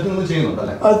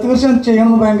അത് തീർച്ചയായും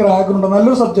ചെയ്യണമെന്ന് ഭയങ്കര ആഗ്രഹമുണ്ട്.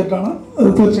 നല്ലൊരു സബ്ജക്റ്റാണ് അത്,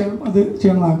 തീർച്ചയായും അത്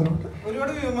ചെയ്യണമെന്ന് ആഗ്രഹമുണ്ട്.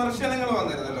 ഒരുപാട് വിമർശനങ്ങൾ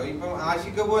വന്നിരുന്നല്ലോ. ഇപ്പം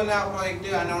ആഷിഖ് പോലെ പ്രോജക്റ്റ്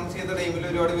അനൗൺസ് ചെയ്ത ടൈമിൽ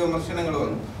ഒരുപാട് വിമർശനങ്ങൾ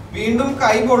വന്നു. വീണ്ടും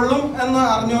കൈകൊള്ളും എന്ന്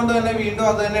അറിഞ്ഞുകൊണ്ട് തന്നെ വീണ്ടും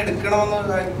അത് തന്നെ എടുക്കണമെന്ന്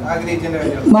ആഗ്രഹിച്ചതിന്റെ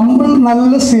കാര്യം നമ്മൾ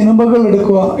നല്ല സിനിമകൾ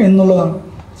എടുക്കുക എന്നുള്ളതാണ്.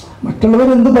 മറ്റുള്ളവർ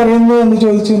എന്ത് പറയുന്നു എന്ന്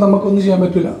ചോദിച്ച് നമുക്കൊന്നും ചെയ്യാൻ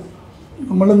പറ്റില്ല.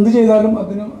 നമ്മൾ എന്ത് ചെയ്താലും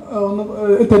അതിന് ഒന്ന്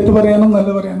തെറ്റ് പറയാനും നല്ല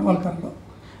പറയാനും ആൾക്കാരുണ്ടാവും.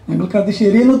 ഞങ്ങൾക്ക് അത്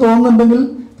ശരിയെന്ന് തോന്നുന്നുണ്ടെങ്കിൽ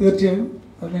തീർച്ചയായും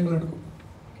അത് ഞങ്ങൾ എടുക്കും.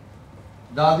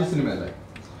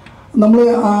 നമ്മൾ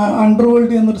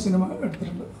അണ്ടർവേൾഡ് എന്നൊരു സിനിമ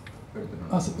എടുത്തിട്ടുണ്ട്.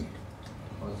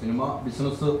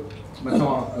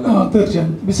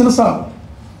 തീർച്ചയായും ബിസിനസ്സാണ്.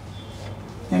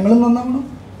 ഞങ്ങൾ നന്നാവണം,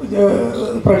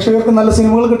 പ്രേക്ഷകർക്ക് നല്ല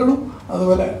സിനിമകൾ കിട്ടണം,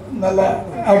 അതുപോലെ നല്ല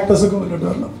ആക്ടേഴ്സൊക്കെ മുന്നോട്ട്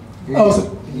വരണം. അവസരം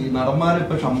ഈ നടന്മാർ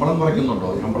ഇപ്പൊ ശമ്പളം കുറയ്ക്കുന്നുണ്ടോ?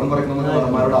 ശമ്പളം കുറയ്ക്കണമെന്ന്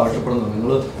നടന്മാരോട് ആവശ്യപ്പെടുന്നു.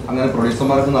 നിങ്ങൾ അങ്ങനെ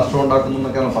പ്രൊഡ്യൂസർമാർക്ക് നഷ്ടം ഉണ്ടാക്കുന്നു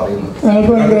എന്നൊക്കെയാണ് പറയുന്നത്.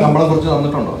 ശമ്പളം കുറച്ച്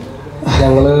തന്നിട്ടുണ്ടോ?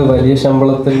 ഞങ്ങള് വലിയ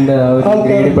ശമ്പളത്തിന്റെ ആ ഒരു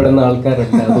ഗ്രേഡിൽപ്പെടുന്ന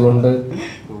ആൾക്കാരല്ല. അതുകൊണ്ട്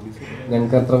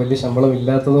ഞങ്ങൾക്ക് അത്ര വലിയ ശമ്പളം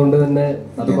ഇല്ലാത്തത് കൊണ്ട് തന്നെ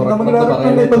അത്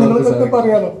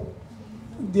പറയാലോ.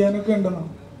 ധ്യാനൊക്കെ ഉണ്ടെന്നോ?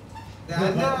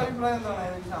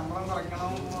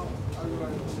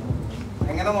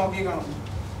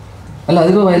 അല്ല,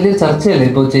 അതിപ്പോ വലിയ ചർച്ചയല്ലേ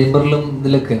ഇപ്പൊ ചേംബറിലും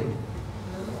ഇതിലൊക്കെ.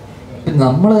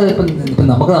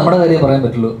 നമുക്ക് നമ്മുടെ കാര്യം പറയാൻ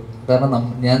പറ്റുള്ളൂ. കാരണം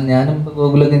ഞാനും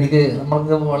ഗോകുലൊക്കെ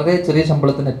നമ്മൾക്ക് വളരെ ചെറിയ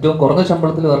ശമ്പളത്തിന്, ഏറ്റവും കുറഞ്ഞ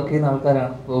ശമ്പളത്തിൽ വർക്ക് ചെയ്യുന്ന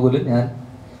ആൾക്കാരാണ് ഗോകുലും ഞാൻ,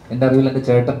 എൻ്റെ അറിവിൽ എൻ്റെ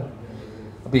ചേട്ടൻ.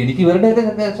 അപ്പോൾ എനിക്ക്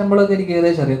ഇവരുടെയൊക്കെ ശമ്പളമൊക്കെ എനിക്ക്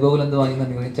ഏകദേശം അറിയാം. ഗോകുൽ എന്ത്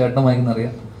വാങ്ങിക്കുന്നറിയാം, ചേട്ടൻ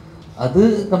വാങ്ങിക്കുന്നറിയാം. അത്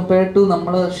കമ്പയർഡ് ടു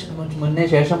നമ്മൾ മുന്നേ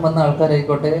ശേഷം വന്ന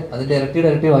ആൾക്കാരായിക്കോട്ടെ, അതിൻ്റെ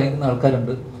ഇരട്ടി വാങ്ങിക്കുന്ന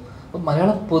ആൾക്കാരുണ്ട്. അപ്പം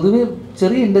മലയാളം പൊതുവെ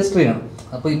ചെറിയ ഇൻഡസ്ട്രിയാണ്.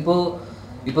 അപ്പോൾ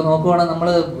ഇപ്പോൾ നോക്കുവാണെങ്കിൽ നമ്മൾ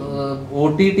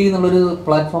OTT എന്നുള്ളൊരു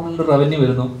പ്ലാറ്റ്ഫോമിൽ റവന്യൂ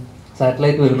വരുന്നു,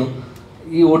 സാറ്റലൈറ്റ് വരുന്നു.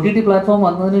 ഈ OTT പ്ലാറ്റ്ഫോം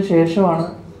വന്നതിന് ശേഷമാണ്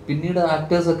പിന്നീട്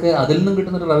ആക്ടേഴ്സൊക്കെ അതിൽ നിന്നും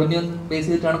കിട്ടുന്നൊരു റവന്യൂ ബേസ്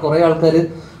ചെയ്തിട്ടാണ് കുറേ ആൾക്കാർ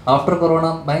ആഫ്റ്റർ കൊറോണ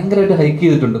ഭയങ്കരമായിട്ട് ഹൈക്ക്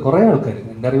ചെയ്തിട്ടുണ്ട്. കുറേ ആൾക്കാർ,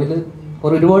 എൻ്റെ അറിവിൽ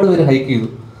ഒരുപാട് പേര് ഹൈക്ക് ചെയ്തു.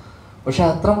 പക്ഷെ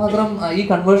അത്രമാത്രം ഈ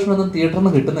കൺവേർഷനൊന്നും തിയേറ്ററിൽ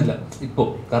നിന്ന് കിട്ടുന്നില്ല ഇപ്പോൾ.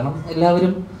 കാരണം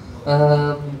എല്ലാവരും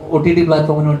OTT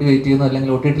പ്ലാറ്റ്ഫോമിന് വേണ്ടി വെയിറ്റ് ചെയ്യുന്നു, അല്ലെങ്കിൽ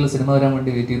OTTയിൽ സിനിമ വരാൻ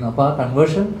വേണ്ടി വെയിറ്റ് ചെയ്യുന്നു. അപ്പോൾ ആ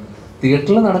കൺവേർഷൻ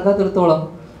തിയേറ്ററിൽ നടക്കാത്തിടത്തോളം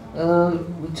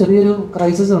ചെറിയൊരു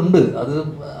ക്രൈസിസ് ഉണ്ട്. അത്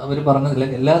അവർ പറഞ്ഞതില്ല.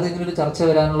 എല്ലാതും ഇങ്ങനെ ഒരു ചർച്ച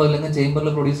വരാനുള്ള, അല്ലെങ്കിൽ ചേംബറിൽ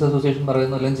പ്രൊഡ്യൂസർ അസോസിയേഷൻ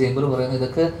പറയുന്നു, അല്ലെങ്കിൽ ചേംബർ പറയുന്നു,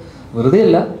 ഇതൊക്കെ വെറുതെ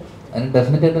അല്ല. അതിന്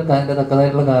ഡെഫിനറ്റായിട്ട് അതിൻ്റെ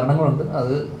തക്കതായിട്ടുള്ള കാരണങ്ങളുണ്ട്.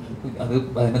 അത്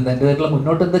അതിൻ്റെതായിട്ടുള്ള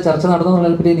മുന്നോട്ട് എന്താ ചർച്ച നടന്നു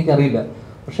എന്നുള്ളതിനെ എനിക്കറിയില്ല.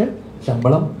 പക്ഷേ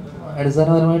ശമ്പളം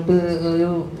അടിസ്ഥാനപരമായിട്ട് ഒരു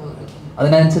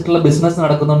അതിനനുസരിച്ചുള്ള ബിസിനസ്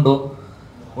നടക്കുന്നുണ്ടോ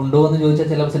എന്ന് ചോദിച്ചാൽ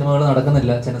ചില സിനിമകൾ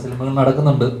നടക്കുന്നില്ല, ചില സിനിമകൾ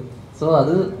നടക്കുന്നുണ്ട്. സോ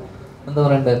അത് എന്താ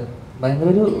പറയണ്ടേ, ഭയങ്കര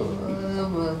ഒരു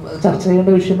ചർച്ച ചെയ്യേണ്ട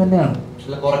വിഷയം തന്നെയാണ്.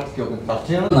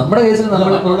 നമ്മുടെ കേസിൽ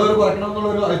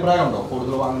അഭിപ്രായം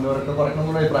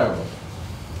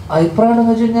എന്ന്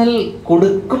വെച്ച് കഴിഞ്ഞാൽ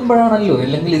കൊടുക്കുമ്പോഴാണല്ലോ,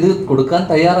 അല്ലെങ്കിൽ ഇത് കൊടുക്കാൻ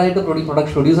തയ്യാറായിട്ട്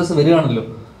പ്രൊഡ്യൂസേഴ്സ് വരികയാണല്ലോ,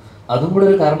 അതും കൂടെ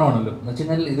ഒരു കാരണമാണല്ലോ. എന്ന് വെച്ച്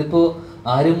കഴിഞ്ഞാൽ ഇതിപ്പോൾ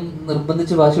ആരും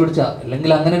നിർബന്ധിച്ച് വാശി പിടിച്ചാൽ,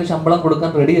 അല്ലെങ്കിൽ അങ്ങനെ ഒരു ശമ്പളം കൊടുക്കാൻ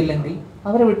റെഡി അല്ലെങ്കിൽ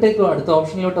അവരെ വിട്ടേക്കുക, അടുത്ത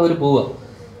ഓപ്ഷനിലോട്ട് അവർ പോവുക.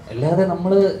 അല്ലാതെ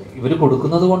നമ്മൾ ഇവർ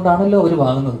കൊടുക്കുന്നത് കൊണ്ടാണല്ലോ അവർ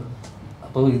വാങ്ങുന്നത്.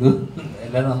 അപ്പോൾ ഇത്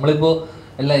അല്ലാതെ നമ്മളിപ്പോൾ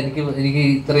എനിക്ക്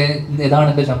ഇത്രയും ഇതാണ്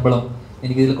എൻ്റെ ശമ്പളം,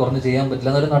 എനിക്കിതിൽ കുറഞ്ഞ് ചെയ്യാൻ പറ്റില്ല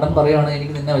എന്നൊരു നടൻ പറയുകയാണെങ്കിൽ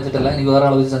എനിക്ക് നിന്നെ വെച്ചിട്ടല്ല, എനിക്ക് വേറെ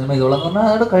ആൾ വെച്ച് സിനിമ ചെയ്തോളാം എന്ന് പറഞ്ഞാൽ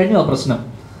അവിടെ കഴിഞ്ഞു ആ പ്രശ്നം.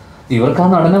 ഇവർക്ക് ആ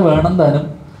നടനെ വേണം താനും.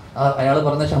 അയാൾ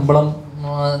പറഞ്ഞ ശമ്പളം,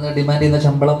 ഡിമാൻഡ് ചെയ്യുന്ന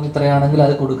ശമ്പളം ഇത്രയാണെങ്കിൽ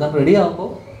അത് കൊടുക്കാൻ റെഡി ആകുമ്പോൾ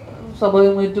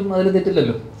സ്വാഭാവികമായിട്ടും അതിൽ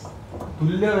തെറ്റില്ലല്ലോ.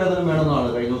 തുല്യവേതനം വേണമെന്നാണ്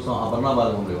കഴിഞ്ഞ ദിവസം അപർണ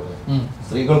ബാലമുണ്ടയോട്.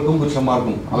 സ്ത്രീകൾക്കും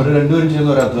പുരുഷന്മാർക്കും അവർ രണ്ടുപേരും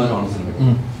ചെയ്യുന്ന ഒരു അധ്വാനമാണ് സിനിമ.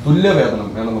 തുല്യവേതനം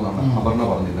വേണമെന്നാണ് അപർണ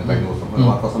പറഞ്ഞിരുന്നത് കഴിഞ്ഞ ദിവസം ഒരു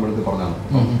വാർത്താ സമ്മേളനത്തിൽ പറഞ്ഞാണ്.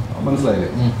 മനസ്സിലായില്ലേ?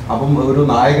 അപ്പം ഒരു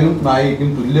നായകനും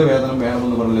നായികയ്ക്കും തുല്യവേതനം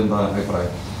വേണമെന്ന് പറഞ്ഞാൽ എന്താ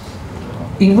അഭിപ്രായം?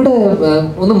 ഇവിടെ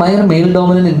ഒന്ന് ഭയങ്കര മെയിൽ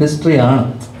ഡോമിനന്റ് ഇൻഡസ്ട്രി ആണ്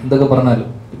എന്തൊക്കെ പറഞ്ഞാലും.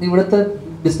 പിന്നെ ഇവിടുത്തെ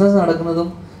ബിസിനസ് നടക്കുന്നതും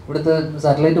ഇവിടുത്തെ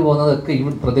സാറ്റലൈറ്റ് പോകുന്നതൊക്കെ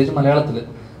പ്രത്യേകിച്ച് മലയാളത്തിൽ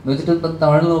എന്ന് വെച്ചിട്ട് ഇപ്പം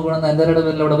തമിഴിൽ നോക്കുകയാണെങ്കിൽ നയൻതാരയുടെ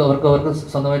പേരിൽ അവിടെ അവർക്ക്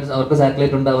സ്വന്തമായിട്ട് അവർക്ക്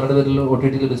സാറ്റലൈറ്റ് ഉണ്ട്, അവരുടെ പേരിൽ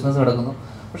OTTയിൽ ബിസിനസ് നടക്കുന്നു.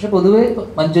 പക്ഷെ പൊതുവേ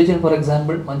മഞ്ചേച്ചി ഫോർ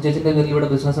എക്സാമ്പിൾ, മഞ്ചേച്ചിൻ്റെ പേരിൽ ഇവിടെ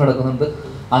ബിസിനസ് നടക്കുന്നുണ്ട്.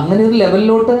 അങ്ങനെ ഒരു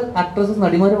ലെവലിലോട്ട് ആക്ട്രസസ്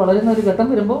നടിമാർ വളരുന്ന ഒരു ഘട്ടം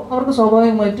വരുമ്പോൾ അവർക്ക്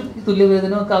സ്വാഭാവികമായിട്ടും ഈ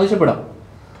തുല്യവേതനമൊക്കെ ആവശ്യപ്പെടാം,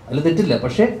 അതിൽ തെറ്റില്ല.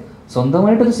 പക്ഷേ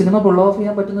സ്വന്തമായിട്ടൊരു സിനിമ പുൾ ഓഫ്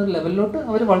ചെയ്യാൻ പറ്റുന്ന ഒരു ലെവലിലോട്ട്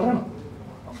അവർ വളരണം.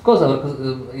 ഓഫ്കോഴ്സ് അവർക്ക്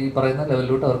ഈ പറയുന്ന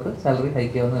ലെവലിലോട്ട് അവർക്ക് സാലറി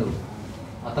ഹൈക്ക് ചെയ്യാവുന്നതേ ഉള്ളൂ.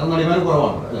 അത്ര നടിമാർ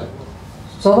കുറവാണ് അല്ലേ?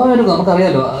 സ്വാഭാവികമായിട്ടും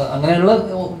നമുക്കറിയാലോ, അങ്ങനെയുള്ള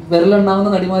വിരലുണ്ടാകുന്ന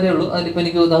നടിമാരേ ഉള്ളൂ. അതിലിപ്പോൾ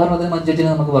എനിക്ക് ഉദാഹരണത്തിന് മഞ്ചേച്ചിനെ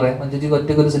നമുക്ക് പറയാം. മഞ്ചേച്ചിക്ക്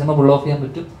ഒറ്റയ്ക്ക് ഒരു സിനിമ പുൾ ഓഫ് ചെയ്യാൻ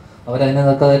പറ്റും.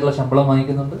 അവരതിനേതായിട്ടുള്ള ശമ്പളം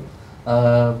വാങ്ങിക്കുന്നുണ്ട്,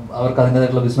 അവർക്ക്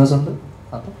അതിൻ്റെതായിട്ടുള്ള ബിസിനസ് ഉണ്ട്.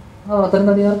 അപ്പം അത്തരം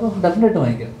നടിമാർക്ക് ഡെഫിനറ്റായിട്ട്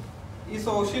വാങ്ങിക്കാം. ഈ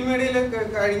സോഷ്യൽ മീഡിയയിലൊക്കെ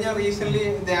കഴിഞ്ഞ റീസെന്റ്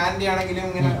ധ്യാൻ്റെ ആണെങ്കിലും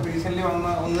ഇങ്ങനെ റീസെന്റ് വന്ന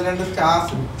 1-2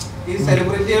 സ്റ്റാർസ്, ഈ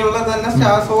സെലിബ്രിറ്റികളുടെ തന്നെ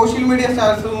സോഷ്യൽ മീഡിയ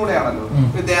സ്റ്റാർസും കൂടെയാണല്ലോ.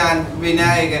 ധ്യാൻ,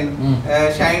 വിനായകൻ,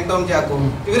 ഷൈൻ ടോം ചാക്കോ,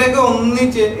 ഇവരൊക്കെ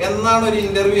ഒന്നിച്ച് എന്നാണ് ഒരു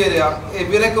ഇന്റർവ്യൂ തരിക,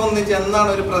 ഇവരൊക്കെ ഒന്നിച്ച് എന്നാണ്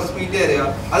ഒരു പ്രസ് മീറ്റ് തരിക?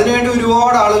 അതിനുവേണ്ടി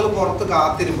ഒരുപാട് ആളുകൾ പുറത്ത്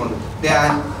കാത്തിരിപ്പുണ്ട്.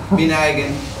 ധ്യാൻ,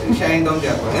 വിനായകൻ, ഷൈൻ ടോം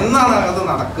ചാക്കോ, എന്നാണ് അത്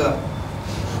നടക്കുക?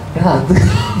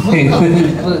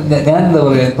 ഞാൻ എന്താ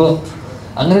പറയാ, ഇപ്പൊ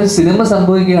അങ്ങനെ ഒരു സിനിമ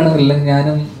സംഭവിക്കുകയാണെങ്കിൽ, അല്ലെങ്കിൽ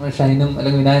ഞാനും ഷൈനും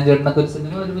അല്ലെങ്കിൽ വിനായകൻ ചേട്ടനൊക്കെ ഒരു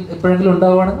സിനിമ എപ്പോഴെങ്കിലും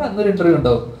ഉണ്ടാവുകയാണെങ്കിൽ അന്നൊരു ഇന്റർവ്യൂ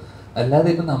ഉണ്ടാവും. അല്ലാതെ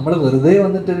ഇപ്പം നമ്മൾ വെറുതെ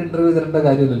വന്നിട്ട് ഒരു ഇന്റർവ്യൂ തരേണ്ട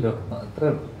കാര്യമില്ലല്ലോ. അത്രേ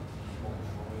ഉള്ളൂ.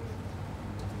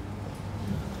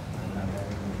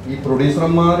 ഈ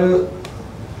പ്രൊഡ്യൂസർമാര്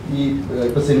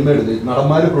ഇപ്പൊ സിനിമ എടുത്ത്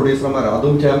നടന്മാര് പ്രൊഡ്യൂസർമാരാണ്,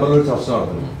 അതും ചേംബറിൽ ഒരു ചർച്ച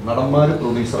നടത്തുന്നു. നടന്മാര്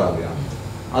പ്രൊഡ്യൂസർ ആകുകയാണ്,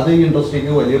 അത് ഈ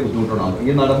ഇൻഡസ്ട്രിക്ക് വലിയ ബുദ്ധിമുട്ടാണ്. ഈ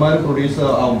നടന്മാർ പ്രൊഡ്യൂസർ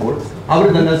ആകുമ്പോൾ അവർ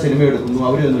തന്നെ സിനിമ എടുക്കുന്നു,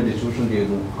 അവർ തന്നെ ഡിസ്ട്രിബ്യൂഷൻ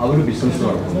ചെയ്യുന്നു, അവർ ബിസിനസ്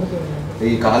നടത്തുന്നു.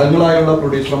 ഈ കാലങ്ങളായുള്ള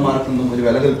പ്രൊഡ്യൂസർമാർക്കൊന്നും ഒരു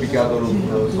വില കൽപ്പിക്കാത്ത ഒരു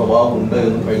സ്വഭാവം ഉണ്ട്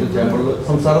എന്ന് കഴിഞ്ഞ ചേംബറിൽ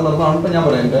സംസാരം നടന്നതാണ്. ഞാൻ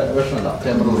പറയാം, എൻ്റെ വിഷമല്ല,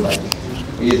 ചേംബറിലുണ്ടായി.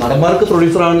 ഈ നടന്മാർക്ക്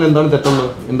പ്രൊഡ്യൂസർ ആണെങ്കിൽ എന്താണ് തെറ്റുള്ളത്?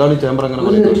 എന്താണ് ഈ ചേംബർ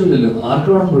അങ്ങനെ തെറ്റില്ലല്ലോ?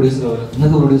 ആർക്ക് വേണം പ്രൊഡ്യൂസർ ആവുക?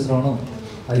 നിങ്ങൾക്ക് പ്രൊഡ്യൂസർ ആണോ?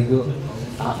 അയ്യോ,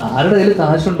 ആരുടെ കയ്യിൽ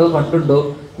കാശുണ്ടോ, ഫണ്ടുണ്ടോ,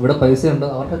 ഇവിടെ പൈസ ഉണ്ടോ,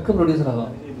 അവർക്കൊക്കെ പ്രൊഡ്യൂസർ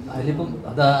ആവാം. അതിലിപ്പം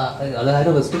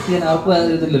അതാരും റെസ്ട്രിക്ട് ചെയ്യാൻ ആർക്കും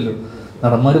ഇതില്ലല്ലോ.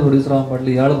 നടന്മാർ പ്രൊഡ്യൂസർ ആവാൻ പാടില്ല,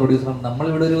 ഇയാൾ പ്രൊഡ്യൂസർ ആവാൻ.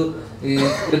 നമ്മളിവിടെ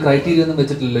ഒരു ക്രൈറ്റീരിയ ഒന്നും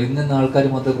വെച്ചിട്ടില്ലല്ലോ, ഇന്ന ആൾക്കാർ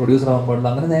മാത്രമേ പ്രൊഡ്യൂസർ ആവാൻ പാടില്ല,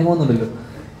 അങ്ങനെ നിയമമൊന്നുമില്ലല്ലോ.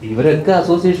 ഇവരൊക്കെ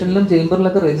അസോസിയേഷനിലും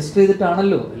ചേംബറിലൊക്കെ രജിസ്റ്റർ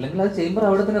ചെയ്തിട്ടാണല്ലോ, അല്ലെങ്കിൽ ആ ചേംബർ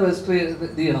അവിടെ തന്നെ രജിസ്റ്റർ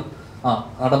ചെയ്യണം.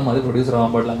 നടന്മാർ പ്രൊഡ്യൂസർ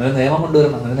ആവാൻ പാടില്ല, അങ്ങനെ നിയമം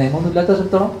കൊണ്ടുവരണം. അങ്ങനെ നിയമമൊന്നും ഇല്ലാത്ത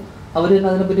സ്ഥലത്തോളം അവർ തന്നെ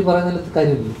അതിനെപ്പറ്റി പറയുന്നതിൽ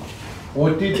കാര്യമില്ല.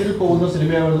 OTT-ൽ പോകുന്ന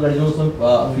സിനിമയാണ്. കഴിഞ്ഞ ദിവസം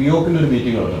ഫിയോക്കിന്റെ ഒരു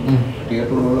മീറ്റിംഗ് നടന്നു,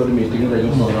 തിയേറ്ററിലുള്ള ഒരു മീറ്റിംഗ് കഴിഞ്ഞ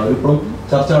ദിവസം നടന്നു. അതിപ്പോഴും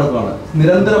ചർച്ച നടക്കുകയാണ്.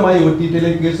 നിരന്തരമായി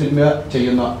OTT-ലേക്ക് സിനിമ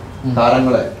ചെയ്യുന്ന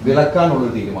താരങ്ങളെ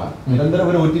വിലക്കാനുള്ളൊരു തീരുമാനം. നിരന്തരം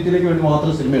ഒരു OTT-ലേക്ക് വേണ്ടി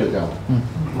മാത്രം സിനിമ എടുക്കുകയാണ്.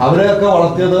 അവരെയൊക്കെ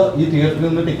വളർത്തിയത് ഈ തിയേറ്ററിൽ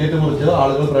നിന്ന് ടിക്കറ്റ് മുറിച്ച്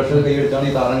ആളുകൾ പ്രേക്ഷകർ കൈയടിച്ചാണ്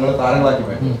ഈ താരങ്ങളെ താരങ്ങളാക്കി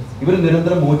മാറ്റുന്നത്. ഇവർ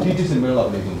നിരന്തരം OTT സിനിമകൾ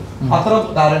അഭിനയിക്കുന്നു. അത്തരം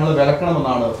താരങ്ങൾ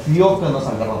വിലക്കണമെന്നാണ് ഫിയോക്ക് എന്ന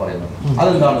സംഘടന പറയുന്നത്.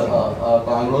 അതെന്താണ്?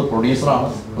 താങ്കൾ ഒരു പ്രൊഡ്യൂസറാണ്,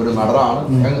 ഒരു നടനാണ്,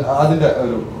 അതിന്റെ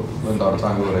ഒരു എന്താണ്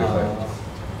താങ്കളുടെ അഭിപ്രായം?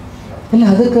 അല്ല,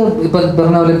 അതൊക്കെ ഇപ്പൊ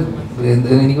പറഞ്ഞ പോലെ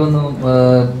എനിക്കൊന്നും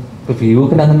ഇപ്പൊ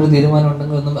ഫിയോക്കിന് അങ്ങനെ ഒരു തീരുമാനം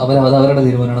ഉണ്ടെങ്കിൽ ഒന്നും അത് അവരുടെ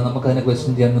തീരുമാനമാണ്, നമുക്ക് അതിനെ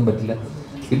ക്വസ്റ്റ്യൻ ചെയ്യാനൊന്നും പറ്റില്ല.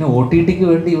 പിന്നെ OTT-ക്ക്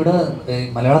വേണ്ടി ഇവിടെ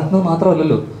മലയാളത്തിൽ നിന്ന്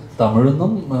മാത്രമല്ലല്ലോ, തമിഴിൽ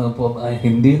നിന്നും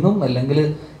ഹിന്ദിയിൽ നിന്നും അല്ലെങ്കിൽ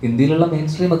ഇന്ത്യയിലുള്ള മെയിൻ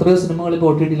സ്ട്രീം എത്രയോ സിനിമകൾ ഇപ്പോൾ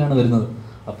OTT-ലാണ് വരുന്നത്.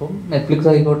 അപ്പം നെറ്റ്ഫ്ലിക്സ്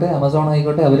ആയിക്കോട്ടെ, ആമസോൺ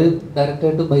ആയിക്കോട്ടെ, അവർ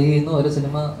ഡയറക്റ്റായിട്ട് ബൈ ചെയ്യുന്നു, ഒരു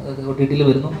സിനിമ OTT-ൽ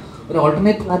വരുന്നു. ഒരു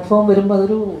ഓൾട്ടർനേറ്റ് പ്ലാറ്റ്ഫോം വരുമ്പോൾ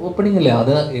അതൊരു ഓപ്പണിംഗ് അല്ലേ.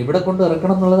 അത് എവിടെ കൊണ്ട്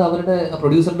ഇറക്കണം എന്നുള്ളത് അവരുടെ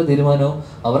പ്രൊഡ്യൂസറിൻ്റെ തീരുമാനവും,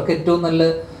 അവർക്ക് ഏറ്റവും നല്ല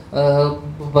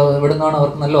എവിടെ നിന്നാണ്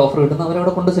അവർക്ക് നല്ല ഓഫർ കിട്ടുന്നത്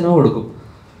അവരവിടെ കൊണ്ട് സിനിമ കൊടുക്കും.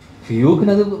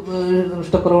 ഫിയൂക്കിന് അത്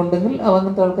ഇഷ്ടക്കുറവുണ്ടെങ്കിൽ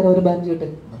അങ്ങനത്തെ ആൾക്കാർ അവർ ബാൻ ചെയ്യട്ടെ.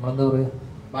 നമ്മളെന്താ പറയുക,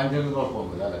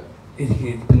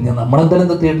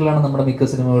 നമ്മളെന്തായാലും തിയേറ്ററിലാണ് നമ്മുടെ മിക്ക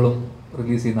സിനിമകളും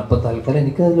റിലീസ് ചെയ്യുന്നത്. അപ്പം തൽക്കാലം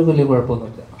എനിക്കതിൽ വലിയ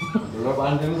കുഴപ്പമൊന്നുമില്ല.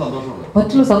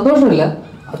 മറ്റുള്ള സന്തോഷമില്ല,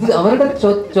 അത് അവരുടെ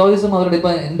ചോയ്സും അവരുടെ.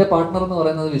 ഇപ്പം എൻ്റെ പാർട്ട്ണർ എന്ന്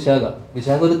പറയുന്നത് വിശാഖ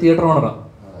ഒരു തിയേറ്റർ ഓണറാണ്.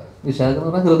 വിശാഖ് എന്ന്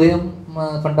പറഞ്ഞാൽ ഹൃദയം,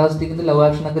 ഫണ്ടാസ്റ്റിക്കിൻ്റെ ലവ്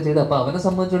ആക്ഷനൊക്കെ ചെയ്ത്. അപ്പോൾ അവനെ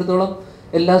സംബന്ധിച്ചിടത്തോളം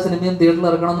എല്ലാ സിനിമയും തിയേറ്ററിൽ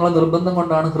ഇറക്കണം എന്നുള്ള നിർബന്ധം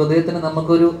കൊണ്ടാണ് ഹൃദയത്തിന്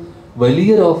നമുക്കൊരു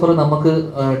വലിയൊരു ഓഫർ നമുക്ക്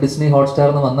ഡിസ്നി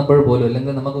ഹോട്ട്സ്റ്റാറിന്ന് വന്നപ്പോൾ പോലും,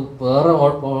 അല്ലെങ്കിൽ നമുക്ക് വേറെ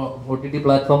OTT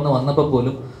പ്ലാറ്റ്ഫോമിൽ വന്നപ്പോൾ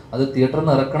പോലും അത് തിയേറ്ററിൽ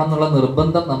നിന്ന് ഇറക്കണം എന്നുള്ള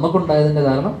നിർബന്ധം നമുക്കുണ്ടായതിൻ്റെ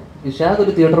കാരണം വിശാഖ്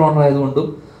ഒരു തിയേറ്റർ ഓണർ ആയതുകൊണ്ടും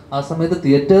ആ സമയത്ത്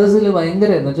തിയേറ്റേഴ്സിൽ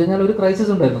ഭയങ്കര എന്ന് വെച്ച് കഴിഞ്ഞാൽ ഒരു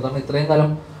ക്രൈസിസ് ഉണ്ടായിരുന്നു. കാരണം ഇത്രയും കാലം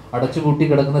അടച്ചുപൂട്ടി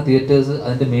കിടക്കുന്ന തിയേറ്റേഴ്സ്,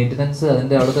 അതിൻ്റെ മെയിൻ്റനൻസ്,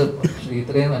 അതിൻ്റെ അവിടുത്തെ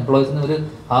ഇത്രയും എംപ്ലോയീസിന് ഒരു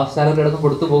ഹാഫ് സാലറി അടക്കം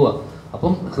കൊടുത്തു പോവുക.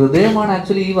 അപ്പം ഹൃദയമാണ്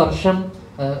ആക്ച്വലി ഈ വർഷം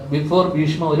ബിഫോർ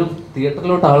ഭീഷ്മ ഒരു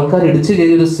തിയേറ്ററിലോട്ട് ആൾക്കാർ ഇടിച്ചു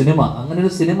കയറിയൊരു സിനിമ. അങ്ങനെ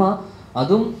ഒരു സിനിമ,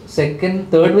 അതും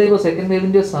തേർഡ്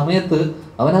വേവിൻ്റെ സമയത്ത്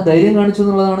അവൻ ആ ധൈര്യം കാണിച്ചു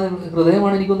എന്നുള്ളതാണ്.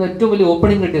 ഹൃദയമാണ് എനിക്കൊന്ന് ഏറ്റവും വലിയ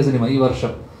ഓപ്പണിംഗ് കിട്ടിയ സിനിമ ഈ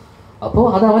വർഷം. അപ്പോൾ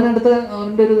അത് അവനടുത്ത്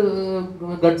അവൻ്റെ ഒരു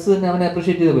ഗട്ട്സ് തന്നെ അവനെ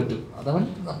അപ്രീഷിയേറ്റ് ചെയ്തേ പറ്റും.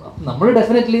 നമ്മൾ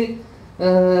ഡെഫിനറ്റ്ലി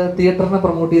തിയേറ്ററിനെ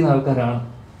പ്രൊമോട്ട് ചെയ്യുന്ന ആൾക്കാരാണ്.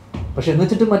 പക്ഷെ എന്ന്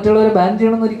വെച്ചിട്ട് മറ്റുള്ളവരെ ബാൻ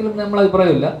ചെയ്യണമെന്ന് ഒരിക്കലും നമ്മളെ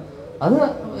അഭിപ്രായമില്ല. അത്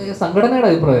സംഘടനയുടെ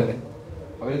അഭിപ്രായമല്ലേ,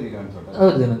 അവർ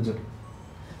തീരുമാനിച്ചോട്ടെ.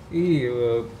 ഈ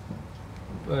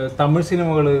തമിഴ്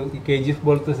സിനിമകൾ, ഈ KGF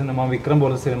പോലത്തെ സിനിമ, വിക്രം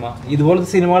പോലത്തെ സിനിമ, ഇതുപോലത്തെ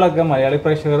സിനിമകളൊക്കെ മലയാളി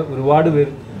പ്രേക്ഷകർ ഒരുപാട്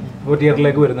പേര് ഇപ്പോൾ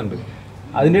തിയേറ്ററിലേക്ക് വരുന്നുണ്ട്.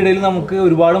 അതിൻ്റെ ഇടയിൽ നമുക്ക്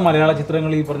ഒരുപാട് മലയാള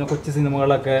ചിത്രങ്ങൾ, ഈ പറഞ്ഞ കൊച്ചു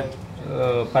സിനിമകളൊക്കെ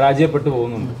പരാജയപ്പെട്ടു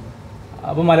പോകുന്നുണ്ട്.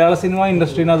 അപ്പോൾ മലയാള സിനിമ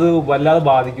ഇൻഡസ്ട്രീനെ അത് വല്ലാതെ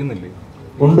ബാധിക്കുന്നില്ലേ?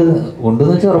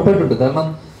 ഉണ്ടെന്ന് വെച്ചാൽ ഉറപ്പായിട്ടുണ്ട്. കാരണം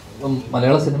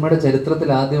മലയാള സിനിമയുടെ ചരിത്രത്തിൽ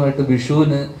ആദ്യമായിട്ട്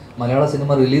വിഷുവിന് മലയാള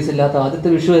സിനിമ റിലീസില്ലാത്ത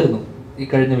ആദ്യത്തെ വിഷു ആയിരുന്നു ഈ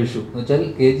കഴിഞ്ഞ വിഷു. എന്ന് വെച്ചാൽ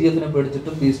KGF-നെ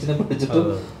പേടിച്ചിട്ടും ബീസ്റ്റിനെ പേടിച്ചിട്ടും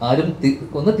ആരും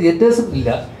ഒന്ന് തിയേറ്റേഴ്സും ഇല്ല.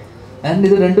 ആൻഡ്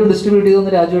ഇത് രണ്ടും ഡിസ്ട്രിബ്യൂട്ട് ചെയ്ത്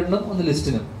ഒന്ന് രാജുവേട്ടനും ഒന്ന്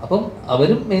ലിസ്റ്റിനും. അപ്പം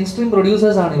അവരും മെയിൻ സ്ട്രീം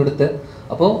പ്രൊഡ്യൂസേഴ്സാണ് ഇവിടുത്തെ.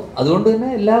 അപ്പോൾ അതുകൊണ്ട് തന്നെ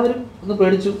എല്ലാവരും ഒന്ന്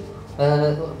പേടിച്ചു.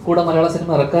 കൂടെ മലയാള സിനിമ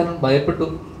ഇറക്കാനും ഭയപ്പെട്ടു,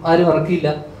 ആരും ഇറക്കിയില്ല.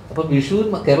 അപ്പം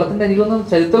വിഷുവിന് കേരളത്തിൻ്റെ എനിക്കൊന്നും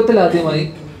ചരിത്രത്തിൽ ആദ്യമായി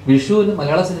വിഷുവിന്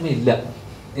മലയാള സിനിമ ഇല്ല.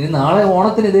 ഇനി നാളെ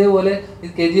ഓണത്തിന് ഇതേപോലെ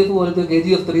KGF പോലത്തെ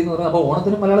KGF 3 എന്ന് പറയാം. അപ്പോൾ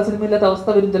ഓണത്തിന് മലയാള സിനിമ ഇല്ലാത്ത അവസ്ഥ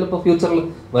വരും, ചിലപ്പോൾ ഫ്യൂച്ചറിൽ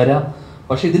വരാം.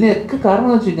 പക്ഷെ ഇതിനെയൊക്കെ കാരണം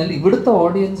എന്ന് വെച്ച് കഴിഞ്ഞാൽ ഇവിടുത്തെ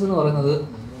ഓഡിയൻസ് എന്ന് പറയുന്നത്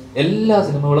എല്ലാ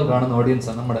സിനിമകളും കാണുന്ന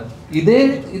ഓഡിയൻസാണ്. നമ്മുടെ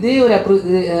ഇതേ ഒരു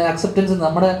അക്സെപ്റ്റൻസ്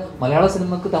നമ്മുടെ മലയാള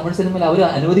സിനിമക്ക് തമിഴ് സിനിമയിൽ അവർ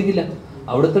അനുവദിക്കില്ല.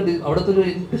 അവിടുത്തെ ഒരു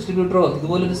ഡിസ്ട്രിബ്യൂട്ടറോ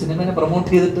ഇതുപോലൊരു സിനിമയെ പ്രൊമോട്ട്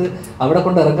ചെയ്തിട്ട് അവിടെ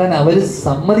കൊണ്ട് ഇറക്കാൻ അവർ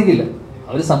സമ്മതിക്കില്ല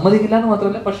എന്ന്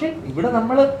മാത്രമല്ല, പക്ഷേ ഇവിടെ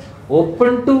നമ്മൾ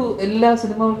ഓപ്പൺ ടു എല്ലാ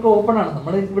സിനിമകൾക്കും ഓപ്പൺ ആണ്.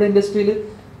 നമ്മുടെ ഇവിടെ ഇൻഡസ്ട്രിയിൽ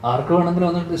ആർക്ക് വേണമെങ്കിലും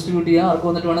വന്ന് ഡിസ്ട്രിബ്യൂട്ട് ചെയ്യാം, ആർക്ക്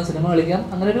വന്നിട്ട് വേണം സിനിമ കളിക്കാം.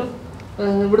 അങ്ങനെ ഒരു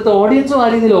ഇവിടുത്തെ ഓഡിയൻസും ആ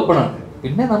രീതിയിൽ ഓപ്പൺ ആണ്.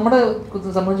 പിന്നെ നമ്മുടെ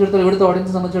സംബന്ധിച്ചിടത്തോളം ഇവിടുത്തെ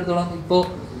ഓഡിയൻസ് സംബന്ധിച്ചിടത്തോളം ഇപ്പോൾ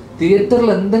തിയേറ്ററിൽ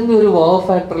എന്തെങ്കിലും ഒരു വാവ്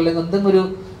ഫാക്ടർ അല്ലെങ്കിൽ എന്തെങ്കിലും ഒരു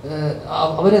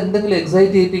അവരെന്തെങ്കിലും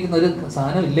എക്സൈറ്റ് ചെയ്യിപ്പിക്കുന്ന ഒരു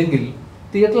സാധനം ഇല്ലെങ്കിൽ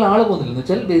തിയേറ്ററിൽ ആൾ പോകുന്നില്ല. എന്ന്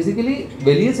വെച്ചാൽ ബേസിക്കലി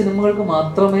വലിയ സിനിമകൾക്ക്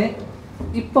മാത്രമേ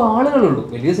ഇപ്പോൾ ആളുകളുള്ളൂ.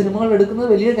 വലിയ സിനിമകൾ എടുക്കുന്നത്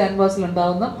വലിയ ക്യാൻവാസിൽ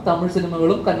ഉണ്ടാകുന്ന തമിഴ്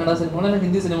സിനിമകളും കന്നഡ സിനിമകളും അല്ലെങ്കിൽ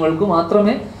ഹിന്ദി സിനിമകൾക്ക്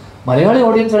മാത്രമേ മലയാളി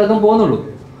ഓഡിയൻസ് അടക്കം പോകുന്നുള്ളൂ.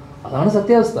 അതാണ്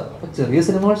സത്യാവസ്ഥ. അപ്പം ചെറിയ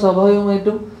സിനിമകൾ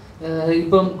സ്വാഭാവികമായിട്ടും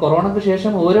ഇപ്പം കൊറോണയ്ക്ക്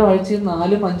ശേഷം ഓരോ ആഴ്ചയും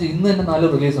 4-5, ഇന്ന് തന്നെ 4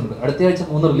 റിലീസുണ്ട്, അടുത്ത ആഴ്ച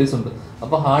 3 റിലീസുണ്ട്.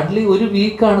 അപ്പോൾ ഹാർഡ്ലി ഒരു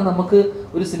വീക്കാണ് നമുക്ക്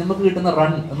ഒരു സിനിമക്ക് കിട്ടുന്ന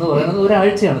റൺ എന്ന് പറയുന്നത്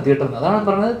ഒരാഴ്ചയാണ് തിയേറ്ററിന്. അതാണ്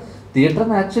പറഞ്ഞത്,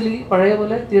 തിയേറ്ററിന് ആക്ച്വലി പഴയ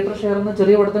പോലെ തിയേറ്റർ ഷെയറിന്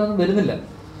ചെറിയ പടത്തിനൊന്നും വരുന്നില്ല.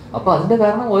 അപ്പോൾ അതിൻ്റെ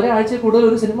കാരണം ഒരാഴ്ച കൂടുതൽ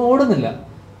ഒരു സിനിമ ഓടുന്നില്ല.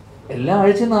 എല്ലാ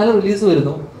ആഴ്ചയും 4 റിലീസ്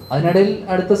വരുന്നു, അതിനിടയിൽ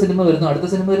അടുത്ത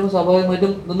സിനിമ വരുമ്പോൾ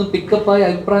സ്വാഭാവികമായിട്ടും ഇതൊന്നും പിക്കപ്പായി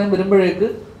അഭിപ്രായം വരുമ്പോഴേക്ക്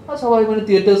ആ സ്വാഭാവികമായിട്ടും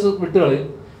തിയേറ്റേഴ്സ് വിട്ടുകളയും.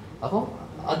 അപ്പം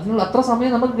അതിനുള്ള അത്ര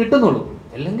സമയം നമുക്ക് കിട്ടുന്നുള്ളൂ.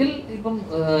 അല്ലെങ്കിൽ ഇപ്പം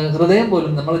ഹൃദയം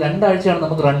പോലും നമ്മൾ 2 ആഴ്ചയാണ്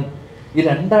നമുക്ക് റൺ. ഈ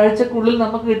 2 ആഴ്ചക്കുള്ളിൽ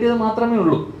നമുക്ക് കിട്ടിയത് മാത്രമേ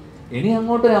ഉള്ളൂ. ഇനി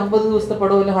അങ്ങോട്ട് ഒരു 50 ദിവസത്തെ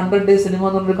പടം അല്ലെങ്കിൽ 100 days സിനിമ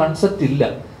എന്ന് പറഞ്ഞൊരു കൺസെപ്റ്റ് ഇല്ല.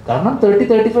 കാരണം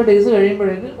 30-35 days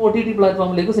കഴിയുമ്പോഴേക്ക് OTT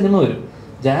പ്ലാറ്റ്ഫോമിലേക്ക് സിനിമ വരും.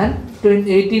 Jan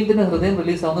 18th ഹൃദയം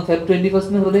റിലീസ് ആവുന്നു, Feb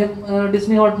 21st ഹൃദയം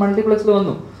ഡിസ്നി ഹോട്ട് മൾട്ടിപ്ലക്സിൽ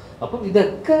വന്നു. അപ്പം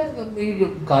ഇതൊക്കെ ഈ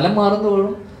കാലം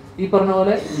മാറുന്നതോറും ഈ പറഞ്ഞ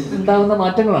പോലെ ഉണ്ടാകുന്ന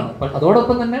മാറ്റങ്ങളാണ്.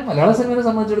 അതോടൊപ്പം തന്നെ മലയാള സിനിമയെ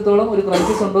സംബന്ധിച്ചിടത്തോളം ഒരു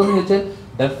ക്രൈസിസ് ഉണ്ടോ എന്ന് ചോദിച്ചാൽ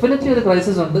ഡെഫിനറ്റ്ലി ഒരു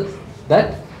ക്രൈസിസ് ഉണ്ട്.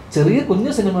 ദാറ്റ് ചെറിയ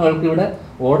കുഞ്ഞു സിനിമകൾക്ക് ഇവിടെ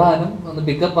ഓടാനും ഒന്ന്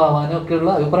പിക്കപ്പ് ആവാനും ഒക്കെയുള്ള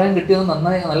അഭിപ്രായം കിട്ടിയത്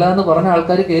നല്ലതെന്ന് പറഞ്ഞ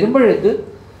ആൾക്കാർ കയറുമ്പോഴേക്ക്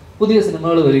പുതിയ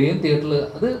സിനിമകൾ വരികയും തിയേറ്ററിൽ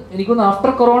അത് എനിക്കൊന്ന്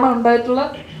ആഫ്റ്റർ കൊറോണ ഉണ്ടായിട്ടുള്ള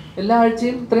എല്ലാ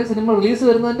ആഴ്ചയും ഇത്രയും സിനിമ റിലീസ്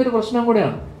വരുന്നതിൻ്റെ ഒരു പ്രശ്നം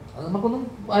കൂടെയാണ്. അത് നമുക്കൊന്നും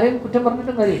ആരെയും കുറ്റം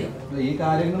പറഞ്ഞിട്ടും കാര്യമില്ല. ഈ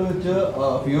കാര്യങ്ങൾ വെച്ച്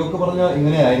ഫിയോക്ക് പറഞ്ഞ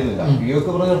ഇങ്ങനെയായിരുന്നില്ല. ഫിയോക്ക്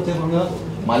പറഞ്ഞ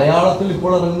മലയാളത്തിൽ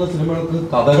ഇപ്പോൾ ഇറങ്ങുന്ന സിനിമകൾക്ക്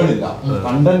കഥകളില്ല,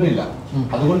 കണ്ടന്റ് ഇല്ല.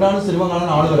 അതുകൊണ്ടാണ് സിനിമ കാണാൻ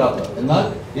ആള് വരാത്തത്. എന്നാൽ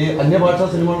ഈ അന്യഭാഷാ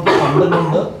സിനിമകൾക്ക് കണ്ടന്റ്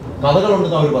ഉണ്ട്,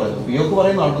 കഥകളുണ്ടെന്ന് അവർ പറയുന്നത്. ഫിയോക്ക്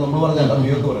പറയുന്നതാണ്, നമ്മൾ പറഞ്ഞല്ല,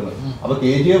 ഫിയോക്ക് പറയുന്നത്. അപ്പൊ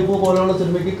KGF പോലെയുള്ള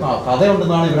സിനിമയ്ക്ക്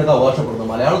കഥയുണ്ടെന്നാണ് ഇവരൊക്കെ അവകാശപ്പെടുന്നത്.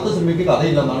 മലയാളത്തെ സിനിമയ്ക്ക്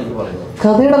കഥയില്ലെന്നാണ് ഇവർ പറയുന്നത്.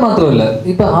 കഥയുടെ മാത്രമല്ല,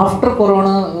 ഇപ്പൊ ആഫ്റ്റർ കൊറോണ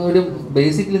ഒരു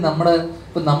ബേസിക്കലി നമ്മുടെ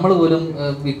ഇപ്പം നമ്മൾ പോലും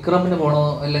വിക്രമിന് പോകണോ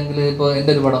അല്ലെങ്കിൽ ഇപ്പോൾ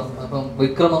എൻ്റെ ഒരു പടം അപ്പം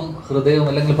വിക്രമം ഹൃദയവും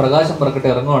അല്ലെങ്കിൽ പ്രകാശം പറക്കട്ടെ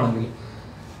ഇറങ്ങുവാണെങ്കിൽ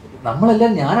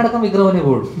നമ്മളെല്ലാം ഞാനടക്കം വിക്രമിനെ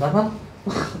പോകും. കാരണം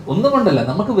ഒന്നും കൊണ്ടല്ല,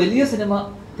 നമുക്ക് വലിയ സിനിമ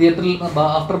തിയേറ്ററിൽ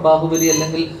ആഫ്റ്റർ ബാഹുബലി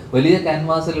അല്ലെങ്കിൽ വലിയ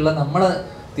ക്യാൻവാസിലുള്ള നമ്മൾ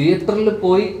തിയേറ്ററിൽ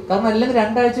പോയി, കാരണം അല്ലെങ്കിൽ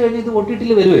 2 ആഴ്ച കഴിഞ്ഞ് ഇത് OTT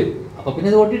വരുവേ, അപ്പോൾ പിന്നെ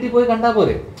ഇത് OTT പോയി കണ്ടാൽ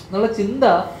പോരെ എന്നുള്ള ചിന്ത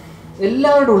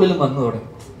എല്ലാവരുടെ ഉള്ളിലും വന്നു തുടങ്ങി.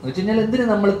 എന്ന് വെച്ച് കഴിഞ്ഞാൽ എന്തിന്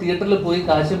നമ്മൾ തിയേറ്ററിൽ പോയി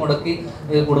കാശ് മുടക്കി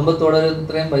കുടുംബത്തോടെ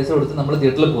ഇത്രയും പൈസ കൊടുത്ത് നമ്മൾ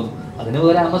തിയേറ്ററിൽ പോകുന്നു. അതിന്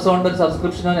പോലെ ആമസോണിൻ്റെ ഒരു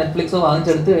സബ്സ്ക്രിപ്ഷനോ നെറ്റ്ഫ്ലിക്സോ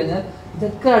വാങ്ങിച്ചെടുത്ത് കഴിഞ്ഞാൽ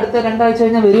ഇതൊക്കെ അടുത്ത 2 ആഴ്ച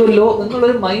കഴിഞ്ഞാൽ വരുമല്ലോ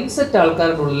എന്നുള്ളൊരു മൈൻഡ് സെറ്റ്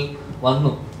ആൾക്കാരുടെ ഉള്ളിൽ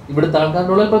വന്നു. ഇവിടുത്തെ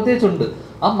ആൾക്കാരുടെ ഉള്ളിൽ പ്രത്യേകിച്ചുണ്ട്.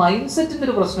 ആ മൈൻഡ് സെറ്റിൻ്റെ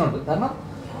ഒരു പ്രശ്നമുണ്ട്. കാരണം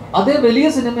അതേ വലിയ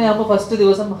സിനിമയാകുമ്പോൾ ഫസ്റ്റ്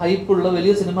ദിവസം ഹൈപ്പുള്ള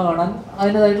വലിയ സിനിമ കാണാൻ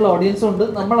അതിൻ്റെതായിട്ടുള്ള ഓഡിയൻസും ഉണ്ട്,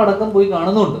 നമ്മളടക്കം പോയി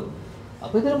കാണുന്നുണ്ട്.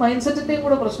 അപ്പോൾ ഇതൊരു മൈൻഡ് സെറ്റിൻ്റെയും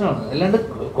കൂടെ പ്രശ്നമാണ്. അല്ലാണ്ട്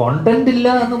കോണ്ടന്റ് ഇല്ല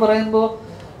എന്ന് പറയുമ്പോൾ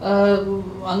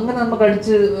അങ്ങനെ നമുക്ക്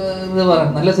അടിച്ച് ഇത് പറയാം.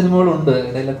 നല്ല സിനിമകളുണ്ട്,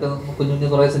 ഇടയിലൊക്കെ കുഞ്ഞു കുഞ്ഞു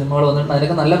കുറേ സിനിമകൾ വന്നിട്ടുണ്ട്,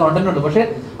 അതിലൊക്കെ നല്ല കോണ്ടന്റ് ഉണ്ട്. പക്ഷേ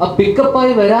ആ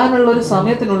പിക്കപ്പായി വരാനുള്ള ഒരു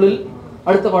സമയത്തിനുള്ളിൽ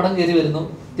അടുത്ത പടം കയറി വരുന്നു,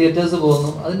 തിയേറ്റേഴ്സ് പോകുന്നു,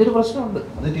 അതിൻ്റെ ഒരു പ്രശ്നമുണ്ട്.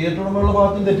 അത് തിയേറ്റർ ഉടമകളുടെ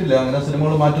ഭാഗത്തും തെറ്റില്ല, അങ്ങനെ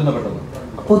സിനിമകൾ മാറ്റുന്ന പെട്ടെന്ന്.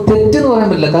 അപ്പോൾ തെറ്റെന്ന് പറയാൻ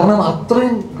പറ്റില്ല. കാരണം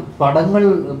അത്രയും പടങ്ങൾ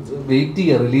വെയിറ്റ്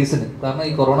ചെയ്യുക റിലീസിന്. കാരണം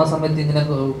ഈ കൊറോണ സമയത്ത് ഇങ്ങനെ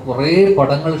കുറേ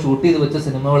പടങ്ങൾ ഷൂട്ട് ചെയ്ത് വെച്ച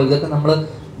സിനിമകൾ ഇതൊക്കെ നമ്മൾ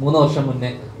 3 വർഷം മുന്നേ,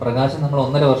 പ്രകാശം നമ്മൾ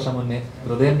 1.5 വർഷം മുന്നേ,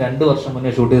 ഹൃദയം 2 വർഷം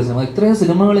മുന്നേ ഷൂട്ട് ചെയ്ത സിനിമ, ഇത്രയും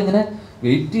സിനിമകൾ ഇങ്ങനെ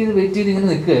വെയിറ്റ് ചെയ്ത് ഇങ്ങനെ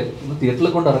നിൽക്കുക ഇന്ന് തിയേറ്ററിൽ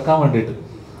കൊണ്ട് ഇറക്കാൻ വേണ്ടിയിട്ട്.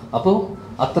 അപ്പോൾ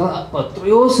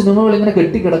എത്രയോ സിനിമകൾ ഇങ്ങനെ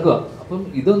കെട്ടിക്കിടക്കുക. അപ്പം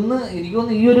ഇതൊന്ന്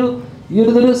എനിക്കൊന്ന് ഈ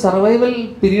ഒരു സർവൈവൽ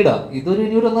പീരീഡാണ്. ഇതൊരു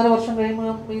ഇനി ഒരു 1.5 വർഷം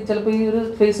കഴിയുമ്പോൾ ചിലപ്പോൾ ഈ ഒരു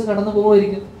ഫേസ് കടന്നു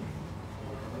പോകുമായിരിക്കും.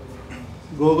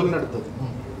 ഗോകുലിനടുത്ത്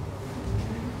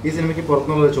ഈ സിനിമയ്ക്ക്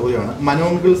പുറത്തുനിന്നുള്ള ചോദ്യമാണ്.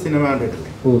 മനോങ്കിൾ സിനിമ കണ്ടിട്ടില്ലേ?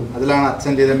 അതിലാണ്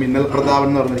അച്ഛൻ ചെയ്ത മിന്നൽ പ്രതാപൻ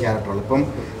എന്ന് പറഞ്ഞൊരു ക്യാരക്ടറുള്ളത്. ഇപ്പം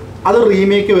അത്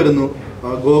റീമേക്ക് വരുന്നു.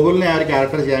 ഗോകുലിനെ ആ ഒരു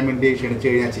ക്യാരക്ടർ ചെയ്യാൻ വേണ്ടി ക്ഷണിച്ചു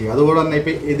കഴിഞ്ഞാൽ ചെയ്യും. അതുപോലെ തന്നെ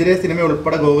ഇപ്പം എതിരെ സിനിമ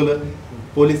ഉൾപ്പെടെ ഗോകുല്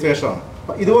പോലീസ് വേഷമാണ്.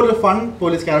 അപ്പം ഇതുപോലൊരു ഫൺ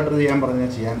പോലീസ് ക്യാരക്ടർ ചെയ്യാൻ പറഞ്ഞാൽ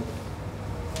ചെയ്യാൻ?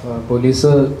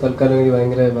 പോലീസ് തൽക്കാലം എനിക്ക്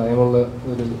ഭയങ്കര ഭയമുള്ള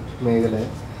ഒരു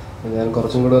മേഖലയാണ്. ഞാൻ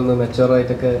കുറച്ചും കൂടെ ഒന്ന്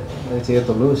മെച്ചുവറായിട്ടൊക്കെ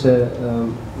ചെയ്യത്തുള്ളൂ. പക്ഷേ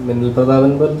മിന്നൽ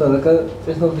പ്രതാപൻ പോലത്തെ അതൊക്കെ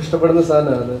നമുക്ക് ഇഷ്ടപ്പെടുന്ന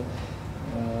സാധനമാണ്. അത്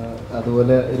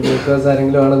അതുപോലെ ഒരു മേക്കേഴ്സ്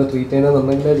ആരെങ്കിലും ആണത് ട്രീറ്റ്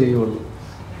ചെയ്യുന്നതെന്നുണ്ടെങ്കിലേ ചെയ്യുള്ളൂ.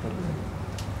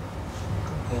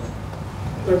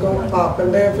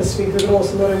 പാപ്പന്റെ ഫസ്റ്റ്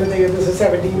ക്ലോസ് എന്ന് പറയുമ്പോഴത്തേക്ക്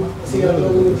 17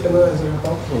 സീറിലൊന്നും നിൽക്കുന്നത്.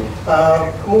 അപ്പം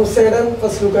മൂസയുടെ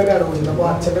ഫസ്റ്റ് ലുക്ക് ഒക്കെ ആണ്. അപ്പോൾ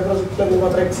അച്ഛൻ്റെ പ്രൊജക്റ്റിൽ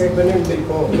മാത്രം എക്സൈറ്റ്മെന്റ് ഉണ്ട്.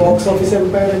 ഇപ്പോൾ ബോക്സ് ഓഫീസ്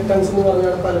എംപയർ റിട്ടേൺസ് എന്ന്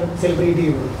പറഞ്ഞാൽ പലരും സെലിബ്രേറ്റ്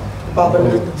ചെയ്യുന്നു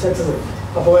പാപ്പന്റെ സക്സസ്.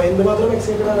 അപ്പോൾ എന്തുമാത്രം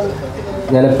എക്സൈറ്റഡ് ആണ്?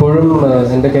 ഞാൻ എപ്പോഴും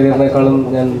എൻ്റെ കരിയറിനേക്കാളും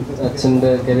ഞാൻ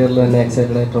അച്ഛൻ്റെ കരിയറിൽ തന്നെ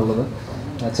എക്സൈറ്റഡ് ആയിട്ടുള്ളത്.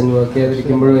 അച്ഛൻ വർക്ക്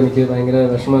ചെയ്തിരിക്കുമ്പോഴും എനിക്ക് ഭയങ്കര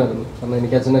വിഷമമായിരുന്നു. കാരണം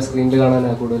എനിക്ക് അച്ഛനെ സ്ക്രീനിൽ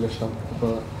കാണാനാണ് കൂടുതൽ ഇഷ്ടം.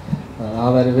 അപ്പോൾ ആ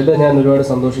വരവിൽ ഞാൻ ഒരുപാട്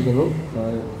സന്തോഷിക്കുന്നു.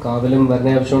 കാവലും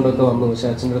വരണയാവശ്യമുണ്ടൊക്കെ വന്നു. പക്ഷേ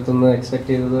അച്ഛൻ്റെ അടുത്തുനിന്ന് എക്സ്പെക്ട്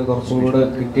ചെയ്തത് കുറച്ചും കൂടെ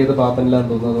കിട്ടിയത് പാപ്പനിലാന്ന്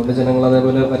തോന്നുന്നു. അതുകൊണ്ട് ജനങ്ങൾ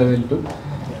അതേപോലെ വരവേറ്റു.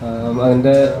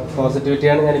 അതിൻ്റെ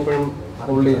പോസിറ്റിവിറ്റിയാണ് ഞാനിപ്പോഴും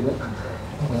ഹോൾഡ് ചെയ്യുന്നത്.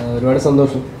 ഒരുപാട്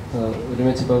സന്തോഷം.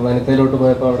 ഒരുമിച്ച് ഇപ്പോൾ വനിതയിലോട്ട്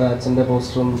പോയപ്പോൾ അവിടെ അച്ഛൻ്റെ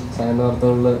പോസ്റ്ററും സായന്ന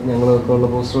വാർത്തകളിൽ ഞങ്ങളൊക്കെ ഉള്ള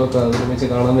പോസ്റ്ററും ഒക്കെ ഒരുമിച്ച്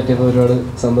കാണാൻ പറ്റിയപ്പോൾ ഒരുപാട്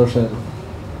സന്തോഷമായിരുന്നു.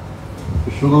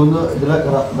 വിഷ്ണുഗോവിന്ദ് ഇതിലെ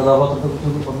കഥാപാത്രത്തെ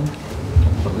കുറിച്ച് പറഞ്ഞു.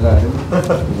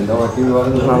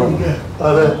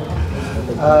 അതെ,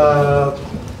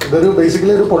 ഇതൊരു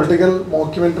ബേസിക്കലി ഒരു പൊളിറ്റിക്കൽ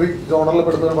മോക്യുമെന്ററി ജോണറിൽ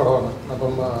പെടുന്ന ഒരു പടമാണ്.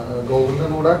 അപ്പം ഗോകുലിൻ്റെ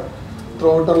കൂടെ ത്രൂ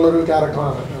ഔട്ടുള്ളൊരു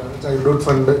ക്യാരക്ടറാണ്. ചൈൽഡ്ഹുഡ്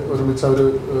ഫ്രണ്ട്, ഒരുമിച്ച് അവർ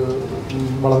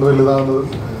വളർന്നു വലുതാകുന്നതും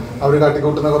അവർ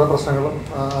കാട്ടിക്കൂട്ടുന്ന കുറേ പ്രശ്നങ്ങളും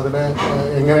അതിനെ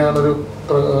എങ്ങനെയാണൊരു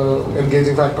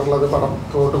എൻഗേജിങ് ഫാക്ടറിൽ അത് പടം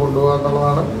ത്രൂ ഔട്ട് കൊണ്ടുപോകുക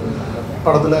എന്നുള്ളതാണ്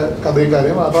പടത്തിലെ കഥയും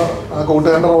കാര്യം. അപ്പോൾ ആ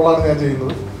കൂട്ടുകാരൻ്റെ റോളാണ് ഞാൻ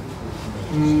ചെയ്യുന്നത്.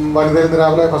 വനിതയിൽ നിന്ന്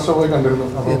രാവിലെ ഫസ്റ്റ് പോയി കണ്ടിരുന്നു.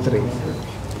 അപ്പോൾ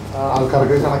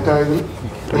ആൾക്കാർക്ക് കണക്ട് ആയതിൽ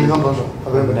വലിയ സന്തോഷം.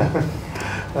 അത് തന്നെ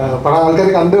പടം ആൾക്കാർ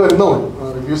കണ്ടു വരുന്നുള്ളൂ,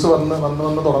 റിവ്യൂസ് വന്ന്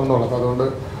തുടങ്ങുന്നുള്ളൂ. അപ്പോൾ അതുകൊണ്ട്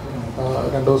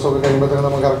 2 ദിവസമൊക്കെ കഴിയുമ്പോഴത്തേക്കും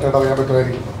നമുക്ക് കറക്റ്റായിട്ട് അറിയാൻ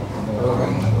പറ്റുമായിരിക്കും.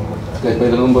 ഇപ്പൊ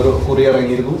ഇതിനു മുമ്പ് ഒരു കുറി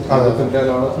ഇറങ്ങിയിരുന്നു.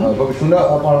 ഇപ്പൊ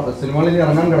വിഷ്ണുവിന്റെ സിനിമകളിൽ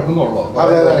ഇറങ്ങാൻ കിടക്കുന്നുള്ളൂ,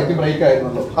 ബ്രേക്ക്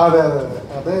ആയിരുന്നല്ലോ. അതെ അതെ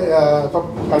അതെ, അത് ഇപ്പം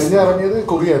കഴിഞ്ഞ ഇറങ്ങിയത്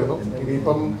കുറിയായിരുന്നു.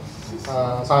 ഇനിയിപ്പം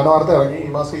സായന വാർത്ത ഇറങ്ങി. ഈ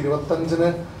മാസം 25-ന്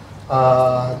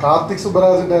കാർത്തിക്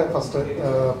സുബ്ബരാജിന്റെ ഫസ്റ്റ്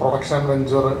പ്രൊഡക്ഷൻ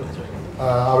വെഞ്ചർ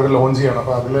അവർ ലോഞ്ച് ചെയ്യണം.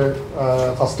 അപ്പൊ അതില്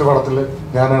ഫസ്റ്റ് പടത്തിൽ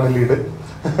ഞാനാണ് ലീഡ്.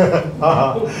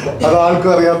 അത്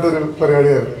ആർക്കും അറിയാത്തൊരു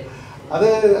പരിപാടിയായിരുന്നു. അത്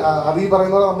ഈ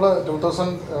പറയുന്ന പോലെ നമ്മൾ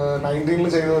 2019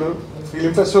 ചെയ്ത ഒരു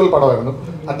ഫിലിം ഫെസ്റ്റിവൽ പടമായിരുന്നു.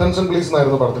 അറ്റൻഷൻ പ്ലീസ്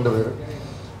എന്നായിരുന്നു പടത്തിന്റെ പേര്.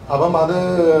 അപ്പം അത്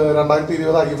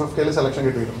 2020 IFFK സെലക്ഷൻ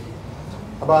കിട്ടിയിരുന്നു.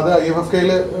 അപ്പോൾ അത് IFFK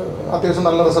അത്യാവശ്യം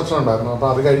നല്ല റിസപ്ഷൻ ഉണ്ടായിരുന്നു. അപ്പോൾ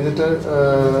അത് കഴിഞ്ഞിട്ട്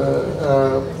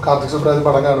കാർത്തിക് സുബ്രാജ്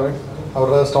പടം കാണുകയും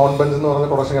അവരുടെ സ്റ്റോൺ ബെഞ്ച് എന്ന് പറഞ്ഞ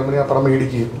പ്രൊഡക്ഷൻ കമ്പനി ആ പടം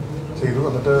മേടിക്കുകയും ചെയ്തു.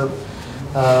 എന്നിട്ട്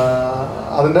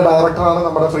അതിൻ്റെ ഡയറക്ടറാണ്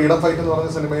നമ്മുടെ ഫ്രീഡം ഫൈറ്റ് എന്ന് പറഞ്ഞ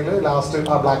സിനിമയിൽ ലാസ്റ്റ്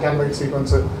ആ ബ്ലാക്ക് ആൻഡ് വൈറ്റ്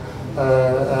സീക്വൻസ്,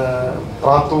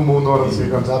 പ്രാത്തു എന്ന് പറഞ്ഞ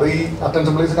സീക്വൻസ്, അത് ഈ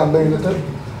അറ്റൻഷൻ പ്ലീസ് കണ്ടു കഴിഞ്ഞിട്ട്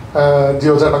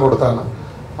ജിയോ ചേട്ടൻ കൊടുത്താണ്.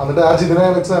 എന്നിട്ട് ആ ജിതിനെ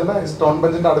വെച്ച് തന്നെ സ്റ്റോൺ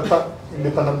ബെഞ്ചിൻ്റെ അടുത്ത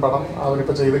ഇൻഡിപെൻഡൻറ്റ് പടം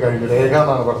അവനിപ്പോൾ ചെയ്ത് കഴിഞ്ഞു. രേഖ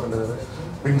എന്നാണ് പടത്തിൻ്റെ പേര്,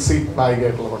 വിൻസി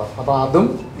നായികയായിട്ടുള്ള പടം. അപ്പോൾ അതും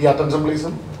ഈ അറ്റൻഷൻ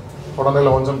പ്ലീസും ഉടനെ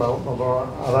ലോഞ്ച് ഉണ്ടാവും. അപ്പോൾ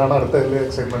അതാണ് അടുത്ത വലിയ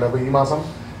എക്സൈറ്റ്മെൻറ്റ്. അപ്പോൾ ഈ മാസം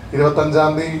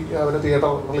 25-ാം തീയതി അവർ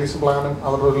തിയേറ്റർ റിലീസ് പ്ലാനും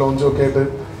അവരുടെ ഒരു ലോഞ്ചും ഒക്കെ ആയിട്ട്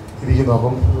ഇരിക്കുന്നു.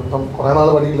 അപ്പം ഇപ്പം കുറേ നാൾ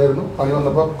പണിയില്ലായിരുന്നു, പണി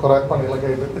വന്നപ്പോൾ കുറേ പണികളൊക്കെ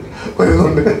ആയിട്ട്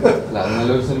വരുന്നുണ്ട്.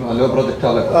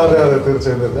 അതെ അതെ,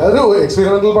 തീർച്ചയായും. അതൊരു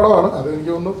എക്സ്പെരിമെന്റൽ പടമാണ്. അത്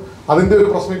എനിക്ക് തോന്നുന്നു അതിൻ്റെ ഒരു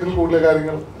പ്രസ് മീറ്റിൽ കൂടുതൽ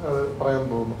കാര്യങ്ങൾ അത് പറയാൻ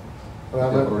തോന്നുന്നു.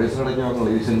 അതാണ്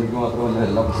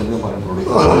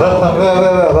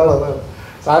അതാണ്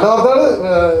സായന വാർത്തകൾ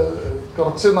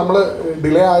കുറച്ച് നമ്മൾ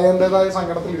ഡിലേ ആയതിൻ്റെതായ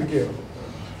സങ്കടത്തിൽ ഇരിക്കുകയായിരുന്നു.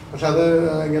 പക്ഷെ അത്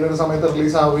ഇങ്ങനെ ഒരു സമയത്ത്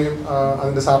റിലീസ് ആവുകയും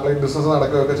അതിൻ്റെ സാറ്റലൈറ്റ് ബിസിനസ്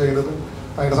നടക്കുകയൊക്കെ ചെയ്തത്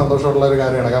ഭയങ്കര സന്തോഷമുള്ള ഒരു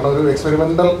കാര്യമാണ്. കാരണം ഒരു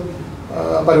എക്സ്പെരിമെൻ്റൽ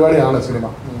പരിപാടിയാണ് സിനിമ.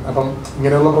 അപ്പം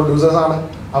ഇങ്ങനെയുള്ള പ്രൊഡ്യൂസേഴ്സാണ്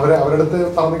അവരുടെ അടുത്ത്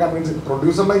പറഞ്ഞ് കൺവിൻസ്,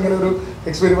 പ്രൊഡ്യൂസറിനെ ഇങ്ങനെ ഒരു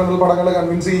എക്സ്പെരിമെൻ്റൽ പടങ്ങൾ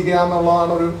കൺവിൻസ് ചെയ്യുക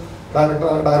എന്നുള്ളതാണ് ഒരു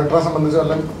ഡയറക്ടറെ സംബന്ധിച്ചോ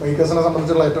അല്ലെങ്കിൽ മേക്കേഴ്സിനെ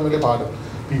സംബന്ധിച്ചുള്ള ഏറ്റവും വലിയ പാട്.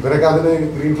 അപ്പം ഇവരൊക്കെ അതിന്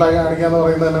ഗ്രീൻ ഫ്ലാഗ് കാണിക്കുക എന്ന്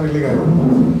പറയുന്നത് തന്നെ വലിയ കാര്യമാണ്.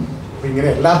 അപ്പം ഇങ്ങനെ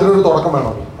എല്ലാത്തിനും ഒരു തുടക്കം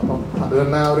വേണമല്ലോ. അപ്പം അത്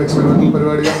തന്നെ ആ ഒരു എക്സ്പെരിമെൻ്റൽ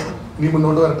പരിപാടികൾ ഇനി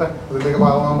മുന്നോട്ട് വരട്ടെ, അതിൻ്റെയൊക്കെ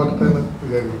ഭാഗമാകാൻ പറ്റട്ടെ എന്ന്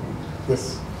വിചാരിക്കും. യെസ്.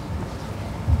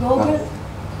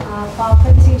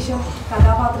 പാപ്പയ്ക്ക് ശേഷം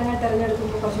കഥാപാത്രങ്ങൾ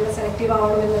തിരഞ്ഞെടുക്കുമ്പോൾ കുറച്ചുകൂടെ സെലക്റ്റീവ്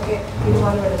ആവണമെന്നൊക്കെ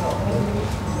തീരുമാനമെടുത്തോ?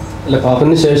 അല്ല,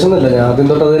 പാപ്പന് ശേഷം എന്നല്ല, ഞാൻ ആദ്യം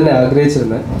തൊട്ട് അത് തന്നെ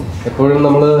ആഗ്രഹിച്ചിരുന്നത്. എപ്പോഴും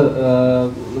നമ്മൾ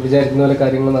വിചാരിക്കുന്ന പോലെ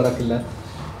കാര്യങ്ങൾ നടക്കില്ല.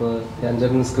 ഇപ്പോൾ ഞാൻ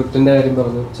ചേട്ടൻ സ്ക്രിപ്റ്റിൻ്റെ കാര്യം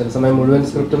പറഞ്ഞു. ചില സമയം മുഴുവൻ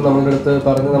സ്ക്രിപ്റ്റും നമ്മളുടെ അടുത്ത്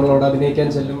പറഞ്ഞ് നമ്മളോട് അഭിനയിക്കാൻ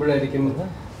ചെല്ലുമ്പോഴായിരിക്കും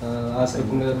ആ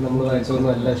സ്ക്രിപ്റ്റിൻ്റെ നമ്മൾ വായിച്ചൊന്നും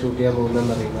അല്ല ഷൂട്ട് ചെയ്യാൻ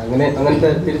പോകുന്നതെന്ന് അറിയുന്നത്. അങ്ങനത്തെ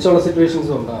തിരിച്ചുള്ള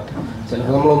സിറ്റുവേഷൻസും ഉണ്ടാകും.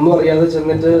 ചിലപ്പോൾ നമ്മളൊന്നും അറിയാതെ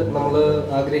ചെന്നിട്ട് നമ്മൾ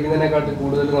ആഗ്രഹിക്കുന്നതിനെക്കാട്ടും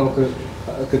കൂടുതൽ നമുക്ക്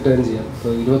കിട്ടുകയും ചെയ്യാം.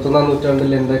 ഇപ്പോൾ 21-ാം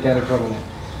നൂറ്റാണ്ടിൽ എൻ്റെ ക്യാരക്ടർ അങ്ങനെ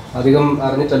അധികം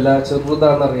അറിഞ്ഞിട്ടല്ല,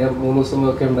 ചെറുതാണെന്നറിയാം, 3 ദിവസം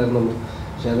ഒക്കെ ഉണ്ടായിരുന്നുള്ളൂ.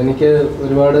 പക്ഷെ അതെനിക്ക്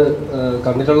ഒരുപാട്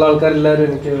കണ്ടിട്ടുള്ള ആൾക്കാരെല്ലാവരും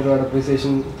എനിക്ക് ഒരുപാട്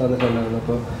അപ്രീസിയേഷൻ തന്നിട്ടുണ്ടായിരുന്നു.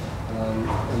 അപ്പോൾ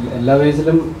എല്ലാ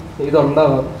വേസിലും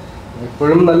ഇതുണ്ടാവാം.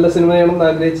 എപ്പോഴും നല്ല സിനിമ ചെയ്യണമെന്ന്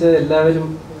ആഗ്രഹിച്ച് എല്ലാവരും,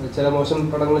 ചില മോശം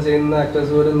പടങ്ങൾ ചെയ്യുന്ന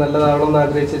ആക്ടേഴ്സ് പോലും നല്ലതാവണമെന്ന്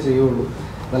ആഗ്രഹിച്ചേ ചെയ്യുള്ളൂ,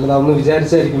 നല്ലതാവെന്ന്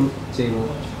വിചാരിച്ചായിരിക്കും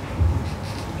ചെയ്യുന്നത്.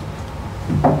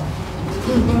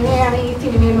 എങ്ങനെയാണ് ഈ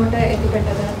സിനിമയിലോട്ട്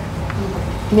എത്തിപ്പെട്ടത്?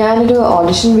 ഞാനൊരു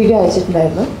ഓഡിഷൻ വീഡിയോ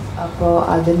അയച്ചിട്ടുണ്ടായിരുന്നു. അപ്പോൾ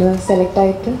അതിന് സെലക്ട്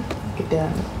ആയിട്ട്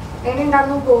കിട്ടിയതാണ്.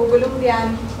 എങ്ങനെയുണ്ടായിരുന്നു ഗോകുലും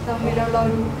ധ്യാനും തമ്മിലുള്ള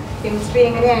ഒരു കെമിസ്ട്രി?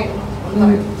 എങ്ങനെയായിരുന്നു?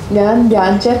 ഞാൻ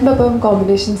ധ്യാൻ ചേട്ടൻ്റെ ഒപ്പം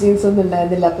കോമ്പിനേഷൻ സീൻസ് ഒന്നും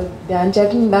ഉണ്ടായിരുന്നില്ല. അപ്പം ധ്യാൻ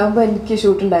ചേട്ടൻ ഉണ്ടാകുമ്പോൾ എനിക്ക്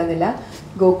ഷൂട്ട് ഉണ്ടായിരുന്നില്ല.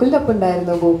 ഗോകുലിൻ്റെ ഒപ്പം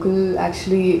ഉണ്ടായിരുന്നു. ഗോകുൽ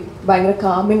ആക്ച്വലി ഭയങ്കര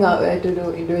കാമിങ് ആയിട്ടൊരു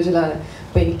ഇൻഡിവിജ്വലാണ്.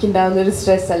 അപ്പോൾ എനിക്കുണ്ടാകുന്നൊരു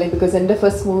സ്ട്രെസ് അല്ലെങ്കിൽ ബിക്കോസ് എൻ്റെ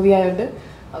ഫസ്റ്റ് മൂവി ആയതുകൊണ്ട്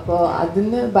അപ്പോൾ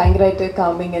അതിന് ഭയങ്കരമായിട്ട്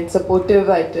കാമിങ് ആൻഡ്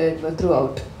സപ്പോർട്ടീവ് ആയിട്ടായിരുന്നു ത്രൂ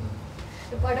ഔട്ട്.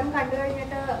 പടം കണ്ടു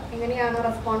കഴിഞ്ഞിട്ട് എങ്ങനെയാണ്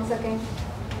റെസ്പോൺസ് ഒക്കെ?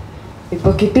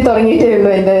 ഇപ്പോൾ കിട്ടി തുടങ്ങിയിട്ടേ ഉള്ളൂ.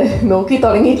 എൻ്റെ നോക്കി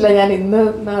തുടങ്ങിയിട്ടില്ല. ഞാൻ ഇന്ന്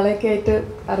നാളെയൊക്കെ ആയിട്ട്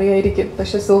അറിയായിരിക്കും.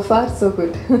 പക്ഷെ സോ ഫാർ സോ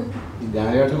ഗുഡ്.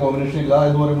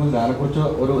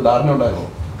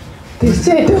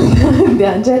 തീർച്ചയായിട്ടും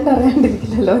ധ്യാൻ ചേട്ടൻ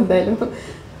അറിയാണ്ടിരിക്കില്ലല്ലോ എന്തായാലും.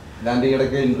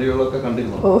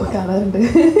 ഓ, കാണാറുണ്ട്.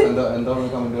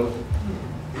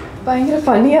 ഭയങ്കര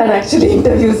ഫണിയാണ് ആക്ച്വലി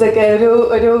ഇന്റർവ്യൂസ് ഒക്കെ.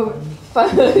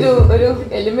 ഒരു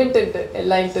എലിമെന്റ് ഉണ്ട്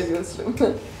എല്ലാ ഇന്റർവ്യൂസിലും.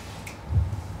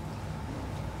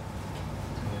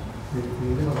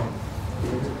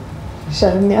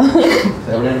 ശരണ്യ.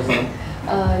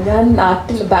 ഞാൻ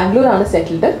നാട്ടിൽ ബാംഗ്ലൂരാണ്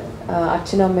സെറ്റിൽഡ്.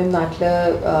 അച്ഛനും അമ്മയും നാട്ടില്,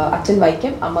 അച്ഛൻ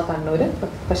വൈക്കം, അമ്മ കണ്ണൂര്.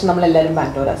 പക്ഷെ നമ്മളെല്ലാവരും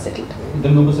ബാംഗ്ലൂരാണ് സെറ്റിൽഡ്.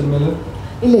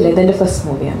 ഇല്ല, ഇതെന്റെ ഫസ്റ്റ്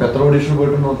മൂവിയാണ്.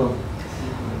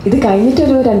 ഇത് കഴിഞ്ഞിട്ട്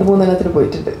ഒരു 2-3 എണ്ണത്തിന്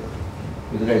പോയിട്ടുണ്ട്.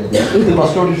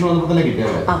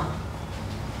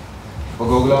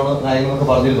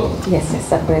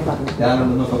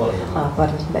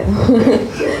 പറഞ്ഞിട്ടുണ്ടായിരുന്നു.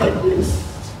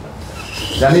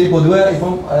 ഞാൻ ഈ പൊതുവെ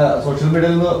ഇപ്പം സോഷ്യൽ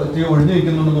മീഡിയയിൽ നിന്ന് ഒഴിഞ്ഞു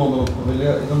നിൽക്കുന്നുണ്ടെന്ന് തോന്നുന്നു. വലിയ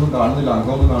ഇതൊന്നും കാണുന്നില്ല,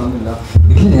 അംഗമൊന്നും കാണുന്നില്ല.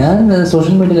 ഞാൻ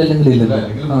സോഷ്യൽ മീഡിയയിൽ അല്ലെങ്കിൽ ഇല്ല,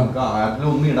 അല്ലെങ്കിൽ നമുക്ക് ആരിലും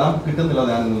ഒന്നും ഇടാൻ കിട്ടുന്നില്ല.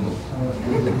 ഞാൻ നിന്നു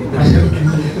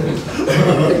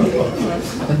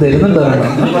തരുന്നുണ്ടോ?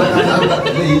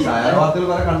 ഈ സായാഹ്ന വാർത്തകൾ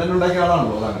കുറെ കണ്ടന്റ് ഉണ്ടാക്കിയ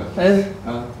ആളാണല്ലോ. അങ്ങനെ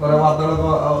കുറെ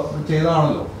വാർത്തകളൊക്കെ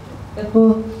ചെയ്തതാണല്ലോ.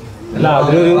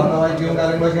 വായിക്കുകയും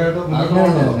കാര്യങ്ങളൊക്കെ ആയിട്ട്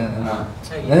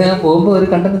ഞാൻ പോകുമ്പോ ഒരു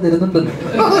കണ്ടന്റ് തരുന്നുണ്ടല്ലോ.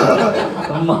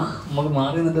 നമുക്ക്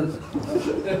മാറി നിന്നിട്ട്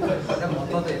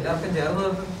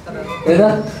ഏതാ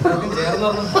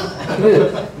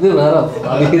ഇത് വേറെ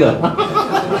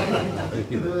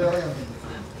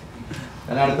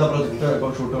അടുത്ത പ്രൊജക്ട്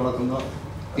ഇപ്പോൾ ഷൂട്ട് നടക്കുന്ന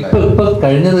ഇപ്പൊ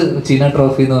കഴിഞ്ഞത് ചീന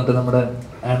ട്രോഫി എന്ന് പറഞ്ഞിട്ട് നമ്മുടെ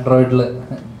ആൻഡ്രോയിഡില്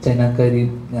ചൈനക്കാരിയും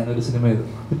ഞാനൊരു സിനിമ ചെയ്തു.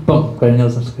 ഇപ്പം കഴിഞ്ഞ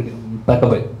ദിവസം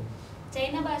പാക്കപ്പായി.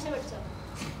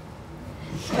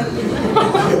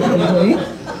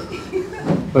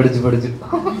 പഠിച്ചു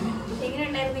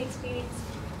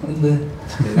എന്ത്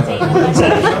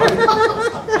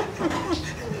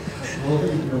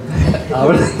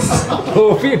അവിടെ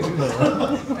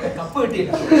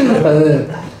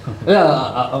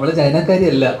അവള്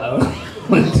ചൈനക്കാരിയല്ല, അവള്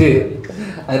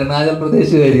അരുണാചൽ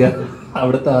പ്രദേശുകാരിയാ.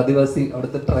 അവിടുത്തെ ആദിവാസി,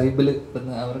 അവിടുത്തെ ട്രൈബില്,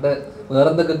 അവരുടെ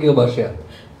വേറെന്തൊക്കെയോ ഭാഷയാ.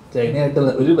 ചൈനയായിട്ട്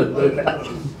ഒരു ബന്ധമില്ല.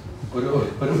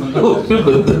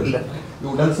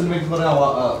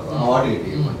 അവാർഡ്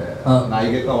കിട്ടി,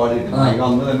 നായികക്ക് അവാർഡ് കിട്ടി. നായിക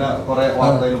അന്ന് തന്നെ കുറെ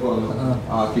വാർത്തകൾ പറഞ്ഞു,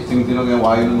 കിസ്സിംഗ് സീനൊക്കെ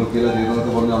വായിൽ നോക്കിയല്ലോ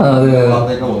ചെയ്തെന്നൊക്കെ പറഞ്ഞു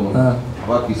വാർത്തയൊക്കെ വന്നു.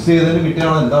 അപ്പൊ കിസ് ചെയ്തതിന്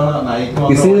കിട്ടിയാണോ എന്താണ് നായിക?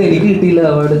 എനിക്ക് കിട്ടിയില്ല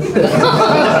അവാർഡ്.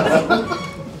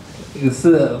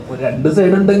 കിസ് രണ്ട്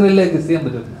സൈഡ് ഉണ്ടെങ്കിലല്ലേ കിസ് ചെയ്യാൻ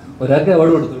പറ്റും. ഒരാൾക്ക്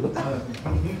അവാർഡ് കൊടുത്തുള്ളൂ.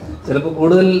 ചിലപ്പോ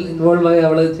കൂടുതൽ ഇൻവോൾവ് ആയി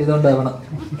അവള് ചെയ്തോണ്ടാവണം.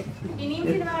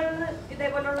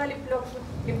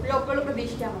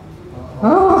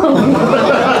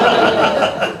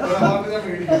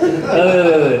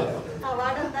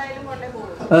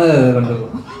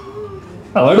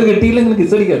 അവാർഡ് കിട്ടിയില്ലെങ്കിൽ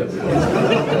കിസ് അടിക്കാലോ.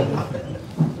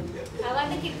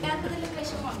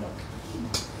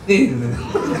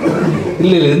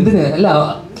 ഇല്ല എന്തിന് അല്ല,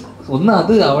 ഒന്ന്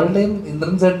അത് അവളുടെയും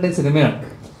ഇന്ദ്രൻ ചേട്ടന്റെയും സിനിമയാണ്.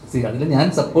 അതിൽ ഞാൻ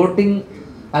സപ്പോർട്ടിങ്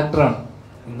ആക്ടറാണ്.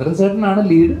 ഇന്ദ്രൻ ചേട്ടനാണ്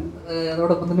ലീഡ്.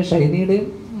 അതോടൊപ്പം തന്നെ ഷൈനിയുടെയും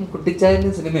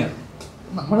കുട്ടിച്ചായന്റെയും സിനിമയാണ്.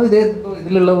 നമ്മൾ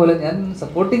ഇതിലുള്ള പോലെ ഞാൻ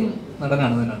സപ്പോർട്ടിങ്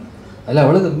നടനാണ് അതിനാണ്. അല്ല,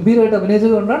 അവള് ഗംഭീരമായിട്ട്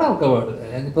അഭിനയിച്ചത് കൊണ്ടാണ് അവൾക്ക് അവാർഡ്.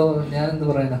 ഞാനിപ്പോ ഞാൻ എന്ത്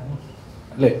പറയാനാ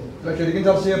അല്ലേ? ശരിക്കും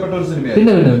ചർച്ച ചെയ്യപ്പെട്ട ഒരു സിനിമയാണ്.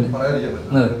 പിന്നെ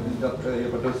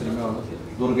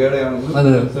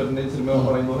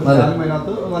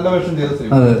നല്ല വേഷം ചെയ്ത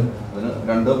സിനിമ. അതിന്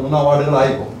 2-3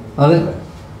 അവാർഡുകളായിപ്പോ. അതെ,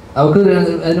 അവർക്ക്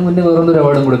അതിന് മുന്നേ വേറൊരു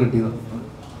അവാർഡും കൂടെ കിട്ടിയത്.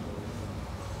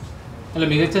 അല്ല,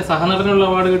 മികച്ച സഹനടനുള്ള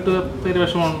അവാർഡ് കിട്ടുക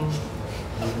വിഷമമാണ്.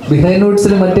 ബിഹൈൻഡ്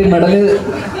വുഡ്സിൽ മറ്റേ മെഡല്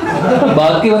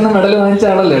ബാക്കി വന്ന മെഡല് വാങ്ങിച്ച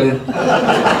ആളല്ലേ?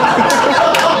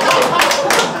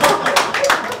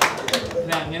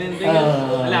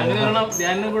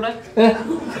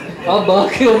 ആ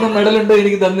ബാക്കി വന്ന മെഡലുണ്ടോ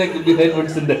എനിക്ക് തന്നേക്ക് ബിഹൈൻഡ്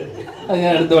വുഡ്സിന്റെ. അത്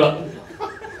ഞാൻ എടുത്തോളാം.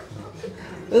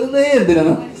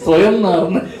 എന്തിനാണ് സ്വയം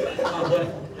നാർന്ന്?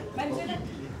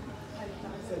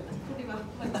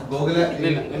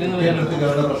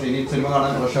 സിനിമ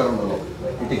കാണാൻ പ്രഷർ ഉണ്ടല്ലോ.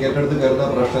 ഈ ടിക്കറ്റ് എടുത്ത് കയറുന്ന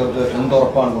പ്രഷർക്ക്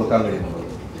എന്തുറപ്പാണ് കൊടുക്കാൻ കഴിയുന്നത്?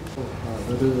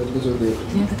 അതൊരു വലിയ ചോദ്യം.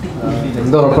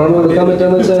 എന്തുറപ്പാണ് കൊടുക്കാൻ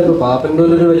പറ്റുമെന്ന് വെച്ചാൽ ഇപ്പോൾ പാപ്പൻ്റെ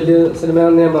ഒരു വലിയ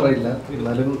സിനിമയാണെന്ന് ഞാൻ പറയില്ല.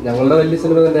 എന്നാലും ഞങ്ങളുടെ വലിയ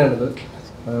സിനിമ തന്നെയാണിത്.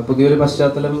 പുതിയൊരു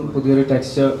പശ്ചാത്തലം, പുതിയൊരു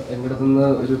ടെക്സ്ചർ, എൻ്റെ അടുത്ത് നിന്ന്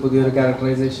ഒരു പുതിയൊരു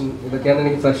ക്യാരക്ടറൈസേഷൻ, ഇതൊക്കെയാണ്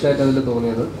എനിക്ക് ഫ്രഷ് ആയിട്ട് അതിൽ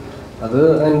തോന്നിയത്. അത്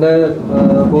എൻ്റെ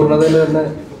പൂർണ്ണതയിൽ തന്നെ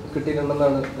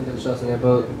കിട്ടിയിട്ടുണ്ടെന്നാണ് എൻ്റെ വിശ്വാസം. ഞാൻ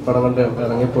ഇപ്പോൾ പടം കണ്ട്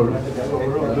ഇറങ്ങിയപ്പോഴും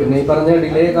പിന്നെ ഈ പറഞ്ഞ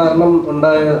ഡിലേ കാരണം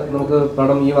ഉണ്ടായ നമുക്ക്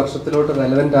പടം ഈ വർഷത്തിലോട്ട്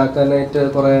റെലവെൻ്റ് ആക്കാനായിട്ട്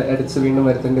കുറേ എഡിറ്റ്സ് വീണ്ടും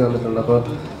വരുത്തേണ്ടി വന്നിട്ടുണ്ട്. അപ്പോൾ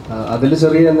അതിൽ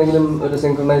ചെറിയ എന്തെങ്കിലും ഒരു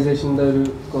സിങ്ക്രണൈസേഷൻ്റെ ഒരു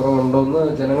കുറവുണ്ടോ എന്ന്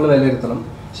ജനങ്ങൾ വിലയിരുത്തണം.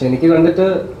 പക്ഷെ എനിക്ക് കണ്ടിട്ട്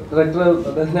ഡയറക്ടർ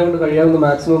അദ്ദേഹത്തിനെ കൊണ്ട് കഴിയാവുന്ന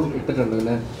മാക്സിമം ഇട്ടിട്ടുണ്ട്.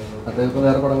 പിന്നെ അദ്ദേഹം ഇപ്പോൾ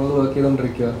വേറെ പടങ്ങളിൽ വർക്ക്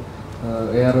ചെയ്തുകൊണ്ടിരിക്കുക.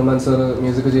 AR റഹ്മാൻ സാർ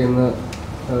മ്യൂസിക് ചെയ്യുന്ന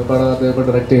പടം അദ്ദേഹം ഇപ്പോൾ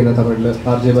ഡയറക്റ്റ് ചെയ്യുന്ന തമിഴിൽ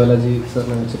RJ ബാലാജി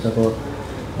സാറിനെ വെച്ചിട്ട്. അപ്പോൾ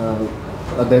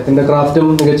അദ്ദേഹത്തിൻ്റെ ക്രാഫ്റ്റും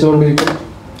മികച്ചുകൊണ്ടിരിക്കും.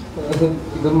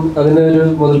 ഇതും അതിനൊരു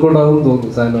മുതൽക്കൂടാകും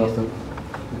തോന്നുന്നു സായന്ന വാർത്തകൾ.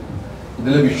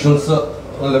 ഇതിൽ വിഷ്വൽസ്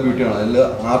നല്ല ബ്യൂട്ടിയാണ്. അതിൽ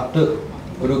ആർട്ട്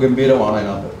ഒരു ഗംഭീരമാണ്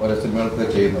അതിനകത്ത് ഓരോ സിനിമകളൊക്കെ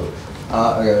ചെയ്യുന്നത്. ആ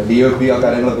DOP ആ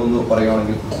കാര്യങ്ങളൊക്കെ ഒന്ന്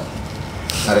പറയുകയാണെങ്കിൽ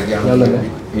ആരൊക്കെയാണ്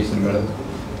ഈ സിനിമകൾ?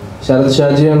 ശരത്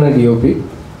ഷാജിയാണ് DOP.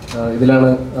 ഇതിലാണ്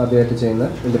ആദ്യമായിട്ട്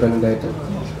ചെയ്യുന്നത്, ഇൻഡിപെൻഡൻ്റ് ആയിട്ട്.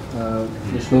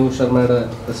 വിഷ്ണു ശർമ്മയുടെ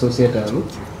അസോസിയേറ്റ് ആയിരുന്നു.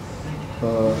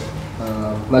 അപ്പോൾ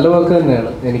നല്ല വർക്ക്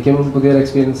തന്നെയാണ്. എനിക്കും പുതിയൊരു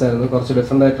എക്സ്പീരിയൻസ് ആയിരുന്നു. കുറച്ച്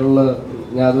ഡിഫറെൻ്റ് ആയിട്ടുള്ള,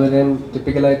 ഞാൻ അതുവരെയും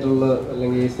ടിപ്പിക്കലായിട്ടുള്ള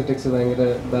അല്ലെങ്കിൽ ഈസ്തറ്റിക്സ് ഭയങ്കര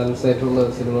ബാലൻസ് ആയിട്ടുള്ള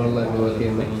സിനിമകളിലായിരുന്നു വർക്ക്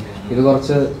ചെയ്യുന്നത്. ഇത്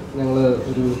കുറച്ച് ഞങ്ങൾ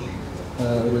ഒരു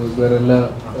വേറെല്ലാ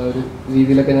ഒരു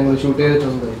രീതിയിലൊക്കെ ഞങ്ങൾ ഷൂട്ട്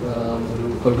ചെയ്തിട്ടുണ്ട്. ഒരു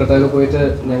കൊൽക്കത്തയൊക്കെ പോയിട്ട്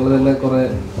ഞങ്ങൾ തന്നെ കുറേ,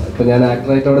 ഇപ്പം ഞാൻ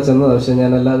ആക്ടറായിട്ട് അവിടെ ചെന്നത്, പക്ഷേ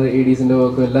ഞാനല്ലാതെ ADസിൻ്റെ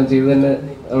വർക്കും എല്ലാം ചെയ്ത് തന്നെ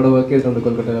അവിടെ വർക്ക് ചെയ്തിട്ടുണ്ട്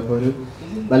കൊൽക്കത്തയിൽ. അപ്പോൾ ഒരു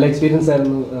നല്ല എക്സ്പീരിയൻസ്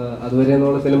ആയിരുന്നു. അതുവരെ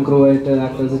നമ്മൾ ഫിലിം ക്രൂ ആയിട്ട്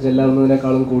ആക്ടേഴ്സ്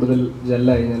ജെല്ലാവുന്നതിനേക്കാളും കൂടുതൽ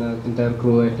ജെല്ലായി ഞാൻ എൻ്റയർ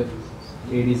ക്രൂ ആയിട്ട്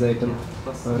ADs ആയിട്ടും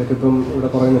അവരൊക്കെ ഇപ്പം ഇവിടെ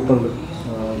കുറേ നിൽപ്പുണ്ട്.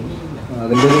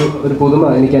 അതിൻ്റെ ഒരു പുതുമ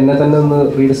എനിക്ക് എന്നെ തന്നെ ഒന്ന്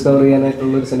റീഡിസ്കവർ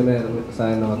ചെയ്യാനായിട്ടുള്ളൊരു സിനിമയായിരുന്നു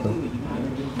സായന്ന വാർത്തകൾ.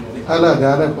 അല്ല,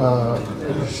 ഞാൻ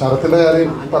ശരത്തിൻ്റെ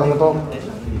കാര്യം പറഞ്ഞപ്പോൾ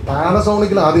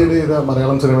പാനസോണിക്കിൽ ആദ്യമായിട്ട് ചെയ്ത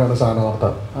മലയാളം സിനിമയാണ് സായന്ന വാർത്ത.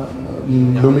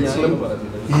 ലൂമിക്സിലും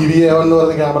EVA1 എന്ന്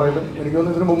പറഞ്ഞ ക്യാമറയിലും എനിക്ക്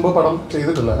തോന്നുന്നു ഇതിന് മുമ്പ് പടം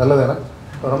ചെയ്തിട്ടില്ല. അല്ല തന്നെ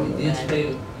പടം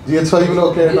GH5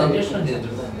 ഒക്കെ ആയിട്ടാണ്.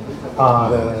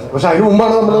 അതെ അതെ. പക്ഷെ അതിന്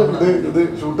മുമ്പാണ് നമ്മൾ ഇത്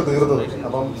ഷൂട്ട് തീർത്തത്.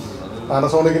 അപ്പം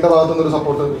പാനസോണിക്കിൻ്റെ ഭാഗത്തുനിന്നൊരു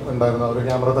സപ്പോർട്ട് ഉണ്ടായിരുന്നു. അവർ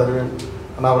ക്യാമറ തരുകയും,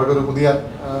 കാരണം അവർക്കൊരു പുതിയ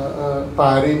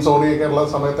പാരിയും സോണിയൊക്കെ ഉള്ള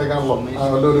സമയത്തേക്കാണല്ലോ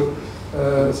നല്ലൊരു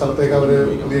സ്ഥലത്തേക്ക് അവർ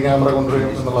പുതിയ ക്യാമറ കൊണ്ടുവരും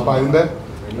എന്നുള്ളത്. അപ്പോൾ അതിൻ്റെ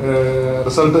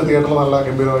റിസൾട്ട് തിയേറ്ററിൽ നല്ല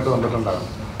ഗംഭീരമായിട്ട് വന്നിട്ടുണ്ടാകും.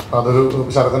 അപ്പോൾ അതൊരു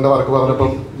ശരത്തിൻ്റെ വർക്ക്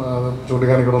പറഞ്ഞപ്പം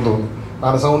ചൂണ്ടിക്കാണിക്കണമെന്ന് തോന്നുന്നു.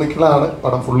 പാനസോണിക്കിലാണ്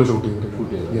പടം ഫുള്ള് ഷൂട്ട്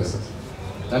ചെയ്തിരിക്കുന്നത്. യെസ്.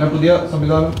 ഞാൻ പുതിയ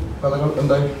സംവിധാനം കഥകൾ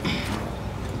എന്തായി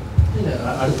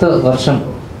അടുത്ത വർഷം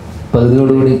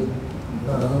പകുതിയോടുകൂടി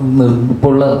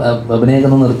ഇപ്പോൾ ഉള്ള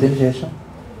അഭിനയമൊക്കെ നിർത്തിയതിന് ശേഷം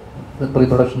പ്രീ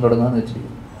പ്രൊഡക്ഷൻ തുടങ്ങാന്ന്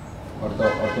വെച്ചിരിക്കും.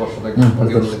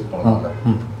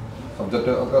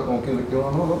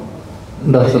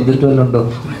 എന്താ സബ്ജക്റ്റ് വല്ലതും ഉണ്ടോ?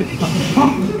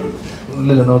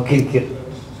 ഇല്ലല്ലോ, നോക്കിയിരിക്കുക.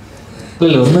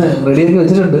 ഇല്ലല്ലോ, ഒന്ന് റെഡിയാക്കി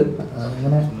വെച്ചിട്ടുണ്ട്.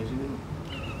 അങ്ങനെ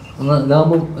ഒന്ന്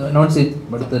ഇതാകുമ്പോൾ അനൗൺസ്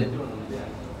ചെയ്യും അടുത്ത.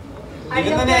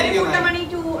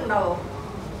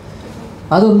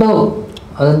 അതുണ്ടാവും.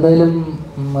 അതെന്തായാലും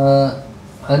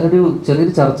അതിനൊരു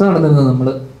ചെറിയൊരു ചർച്ച നടന്നിരുന്നു. നമ്മൾ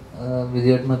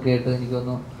വിജയേട്ടനൊക്കെ ആയിട്ട് എനിക്ക്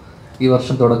തോന്നുന്നു ഈ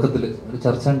വർഷം തുടക്കത്തിൽ ഒരു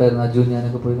ചർച്ച ഉണ്ടായിരുന്നു. അജു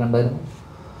ഞാനൊക്കെ പോയി കണ്ടായിരുന്നു.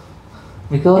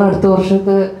 മിക്കവാറും അടുത്ത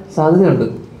വർഷമൊക്കെ സാധ്യതയുണ്ട്.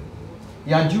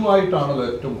 ഈ അജുവായിട്ടാണല്ലോ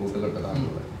ഏറ്റവും കൂട്ടുകെട്ട്.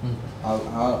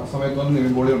 ആ സമയത്തൊന്നും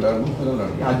നിവിൻ പോളി ഉണ്ടായിരുന്നു.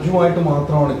 അജുവായിട്ട്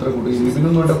മാത്രമാണ് ഇത്ര കൂട്ടി,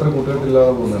 നിവിനൊന്നും വേണ്ട അത്ര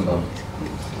കൂട്ടുകെട്ടില്ലാതെ പോകുന്നുണ്ടാവും.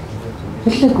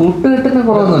 ഇല്ല, കൂട്ടുകെട്ടിന്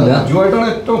കുറവൊന്നുമില്ല. അജുവായിട്ടാണ്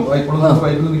ഏറ്റവും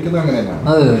നിൽക്കുന്നത്. അങ്ങനെ തന്നെയാണ്.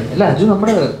 അതെ അതെ. അല്ല, അജു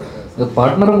നമ്മുടെ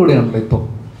പാർട്ട്ണറും കൂടിയാണല്ലോ ഇപ്പം.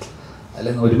 അല്ല,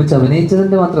 ഒരുമിച്ച്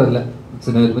അഭിനയിച്ചതിൻ്റെ മാത്രമല്ല,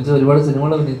 ഒരുമിച്ച് ഒരുപാട്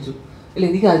സിനിമകൾ അഭിനയിച്ചു. ഇല്ല,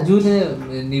 എനിക്ക് അജുവിനെ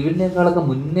നിവിനേക്കാളൊക്കെ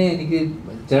മുന്നേ എനിക്ക്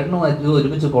ചേട്ടനും അജു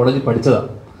ഒരുമിച്ച് കോളേജിൽ പഠിച്ചതാണ്.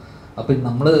 അപ്പം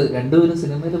നമ്മൾ രണ്ടുപേരും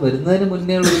സിനിമയിൽ വരുന്നതിന്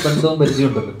മുന്നേ ഉള്ളൊരു ബന്ധവും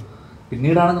പരിചയമുണ്ടല്ലോ.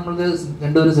 പിന്നീടാണ് നമ്മൾക്ക്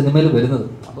രണ്ടുപേരും സിനിമയിൽ വരുന്നത്.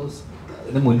 അപ്പോൾ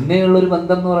അതിന് മുന്നേ ഉള്ളൊരു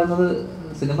ബന്ധം എന്ന് പറയുന്നത്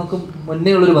സിനിമക്ക്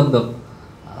മുന്നേ ഉള്ളൊരു ബന്ധം.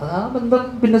 ആ ബന്ധം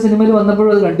പിന്നെ സിനിമയിൽ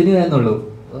വന്നപ്പോഴും അത് കണ്ടിന്യൂ ആയെന്നുള്ളൂ,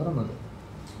 വേറെ ഒന്നുമില്ല.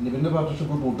 നിവിൻ്റെ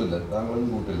പാർട്ണർഷിപ്പ് കൂട്ടില്ല, താങ്കളും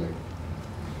കൂട്ടില്ലേ?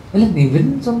 അല്ല, നിവിൻ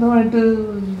സ്വന്തമായിട്ട്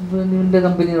നിവിൻ്റെ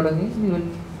കമ്പനി തുടങ്ങി. നിവിൻ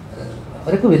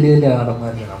അവരൊക്കെ വലിയ വലിയ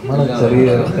ആടന്മാരാണ്. നമ്മളെ ചെറിയ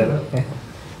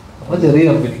നമ്മൾ ചെറിയ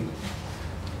കമ്പനി.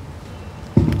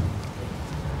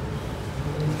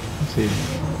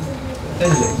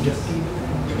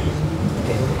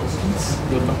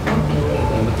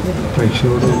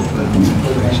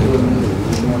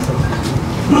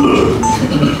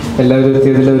 എല്ലാവരും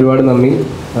എത്തിയതിൽ ഒരുപാട് നന്ദി.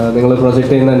 നിങ്ങൾ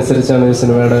പ്രൊജക്റ്റ് ചെയ്യുന്ന അനുസരിച്ചാണ് ഈ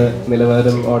സിനിമയുടെ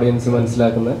നിലവാരം ഓഡിയൻസ്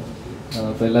മനസ്സിലാക്കുന്നത്.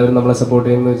 അപ്പോൾ എല്ലാവരും നമ്മളെ സപ്പോർട്ട്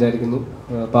ചെയ്യുമെന്ന് വിചാരിക്കുന്നു.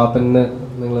 പാപ്പനെ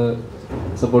നിങ്ങൾ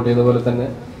സപ്പോർട്ട് ചെയ്യുന്ന പോലെ തന്നെ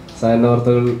സായന്ന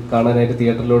വാർത്തകൾ കാണാനായിട്ട്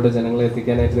തിയേറ്ററിലോട്ട് ജനങ്ങളെ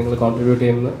എത്തിക്കാനായിട്ട് നിങ്ങൾ കോൺട്രിബ്യൂട്ട്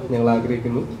ചെയ്യുമെന്ന് ഞങ്ങൾ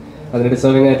ആഗ്രഹിക്കുന്നു. അതിന്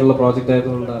ഡിസേർവിംഗ് ആയിട്ടുള്ള പ്രോജക്റ്റ്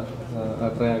ആയതുകൊണ്ടാണ്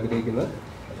അത്ര ആഗ്രഹിക്കുന്നത്.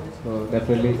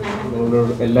 ഡെഫിനറ്റ്ലി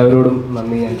നിങ്ങളോട് എല്ലാവരോടും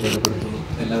നന്ദി ഞാൻ രേഖപ്പെടുത്തുന്നു.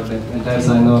 എല്ലാവരുടെയും എൻ്റയർ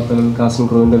സായന്ന വാർത്തകൾ കാസ്റ്റിംഗ്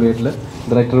ക്രൂവിൻ്റെ പേരിൽ,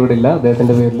 ഡയറക്ടർ ഇവിടെ ഇല്ല,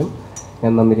 അദ്ദേഹത്തിൻ്റെ പേരിലും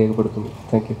ഞാൻ നന്ദി രേഖപ്പെടുത്തുന്നു.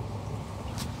 Thank you.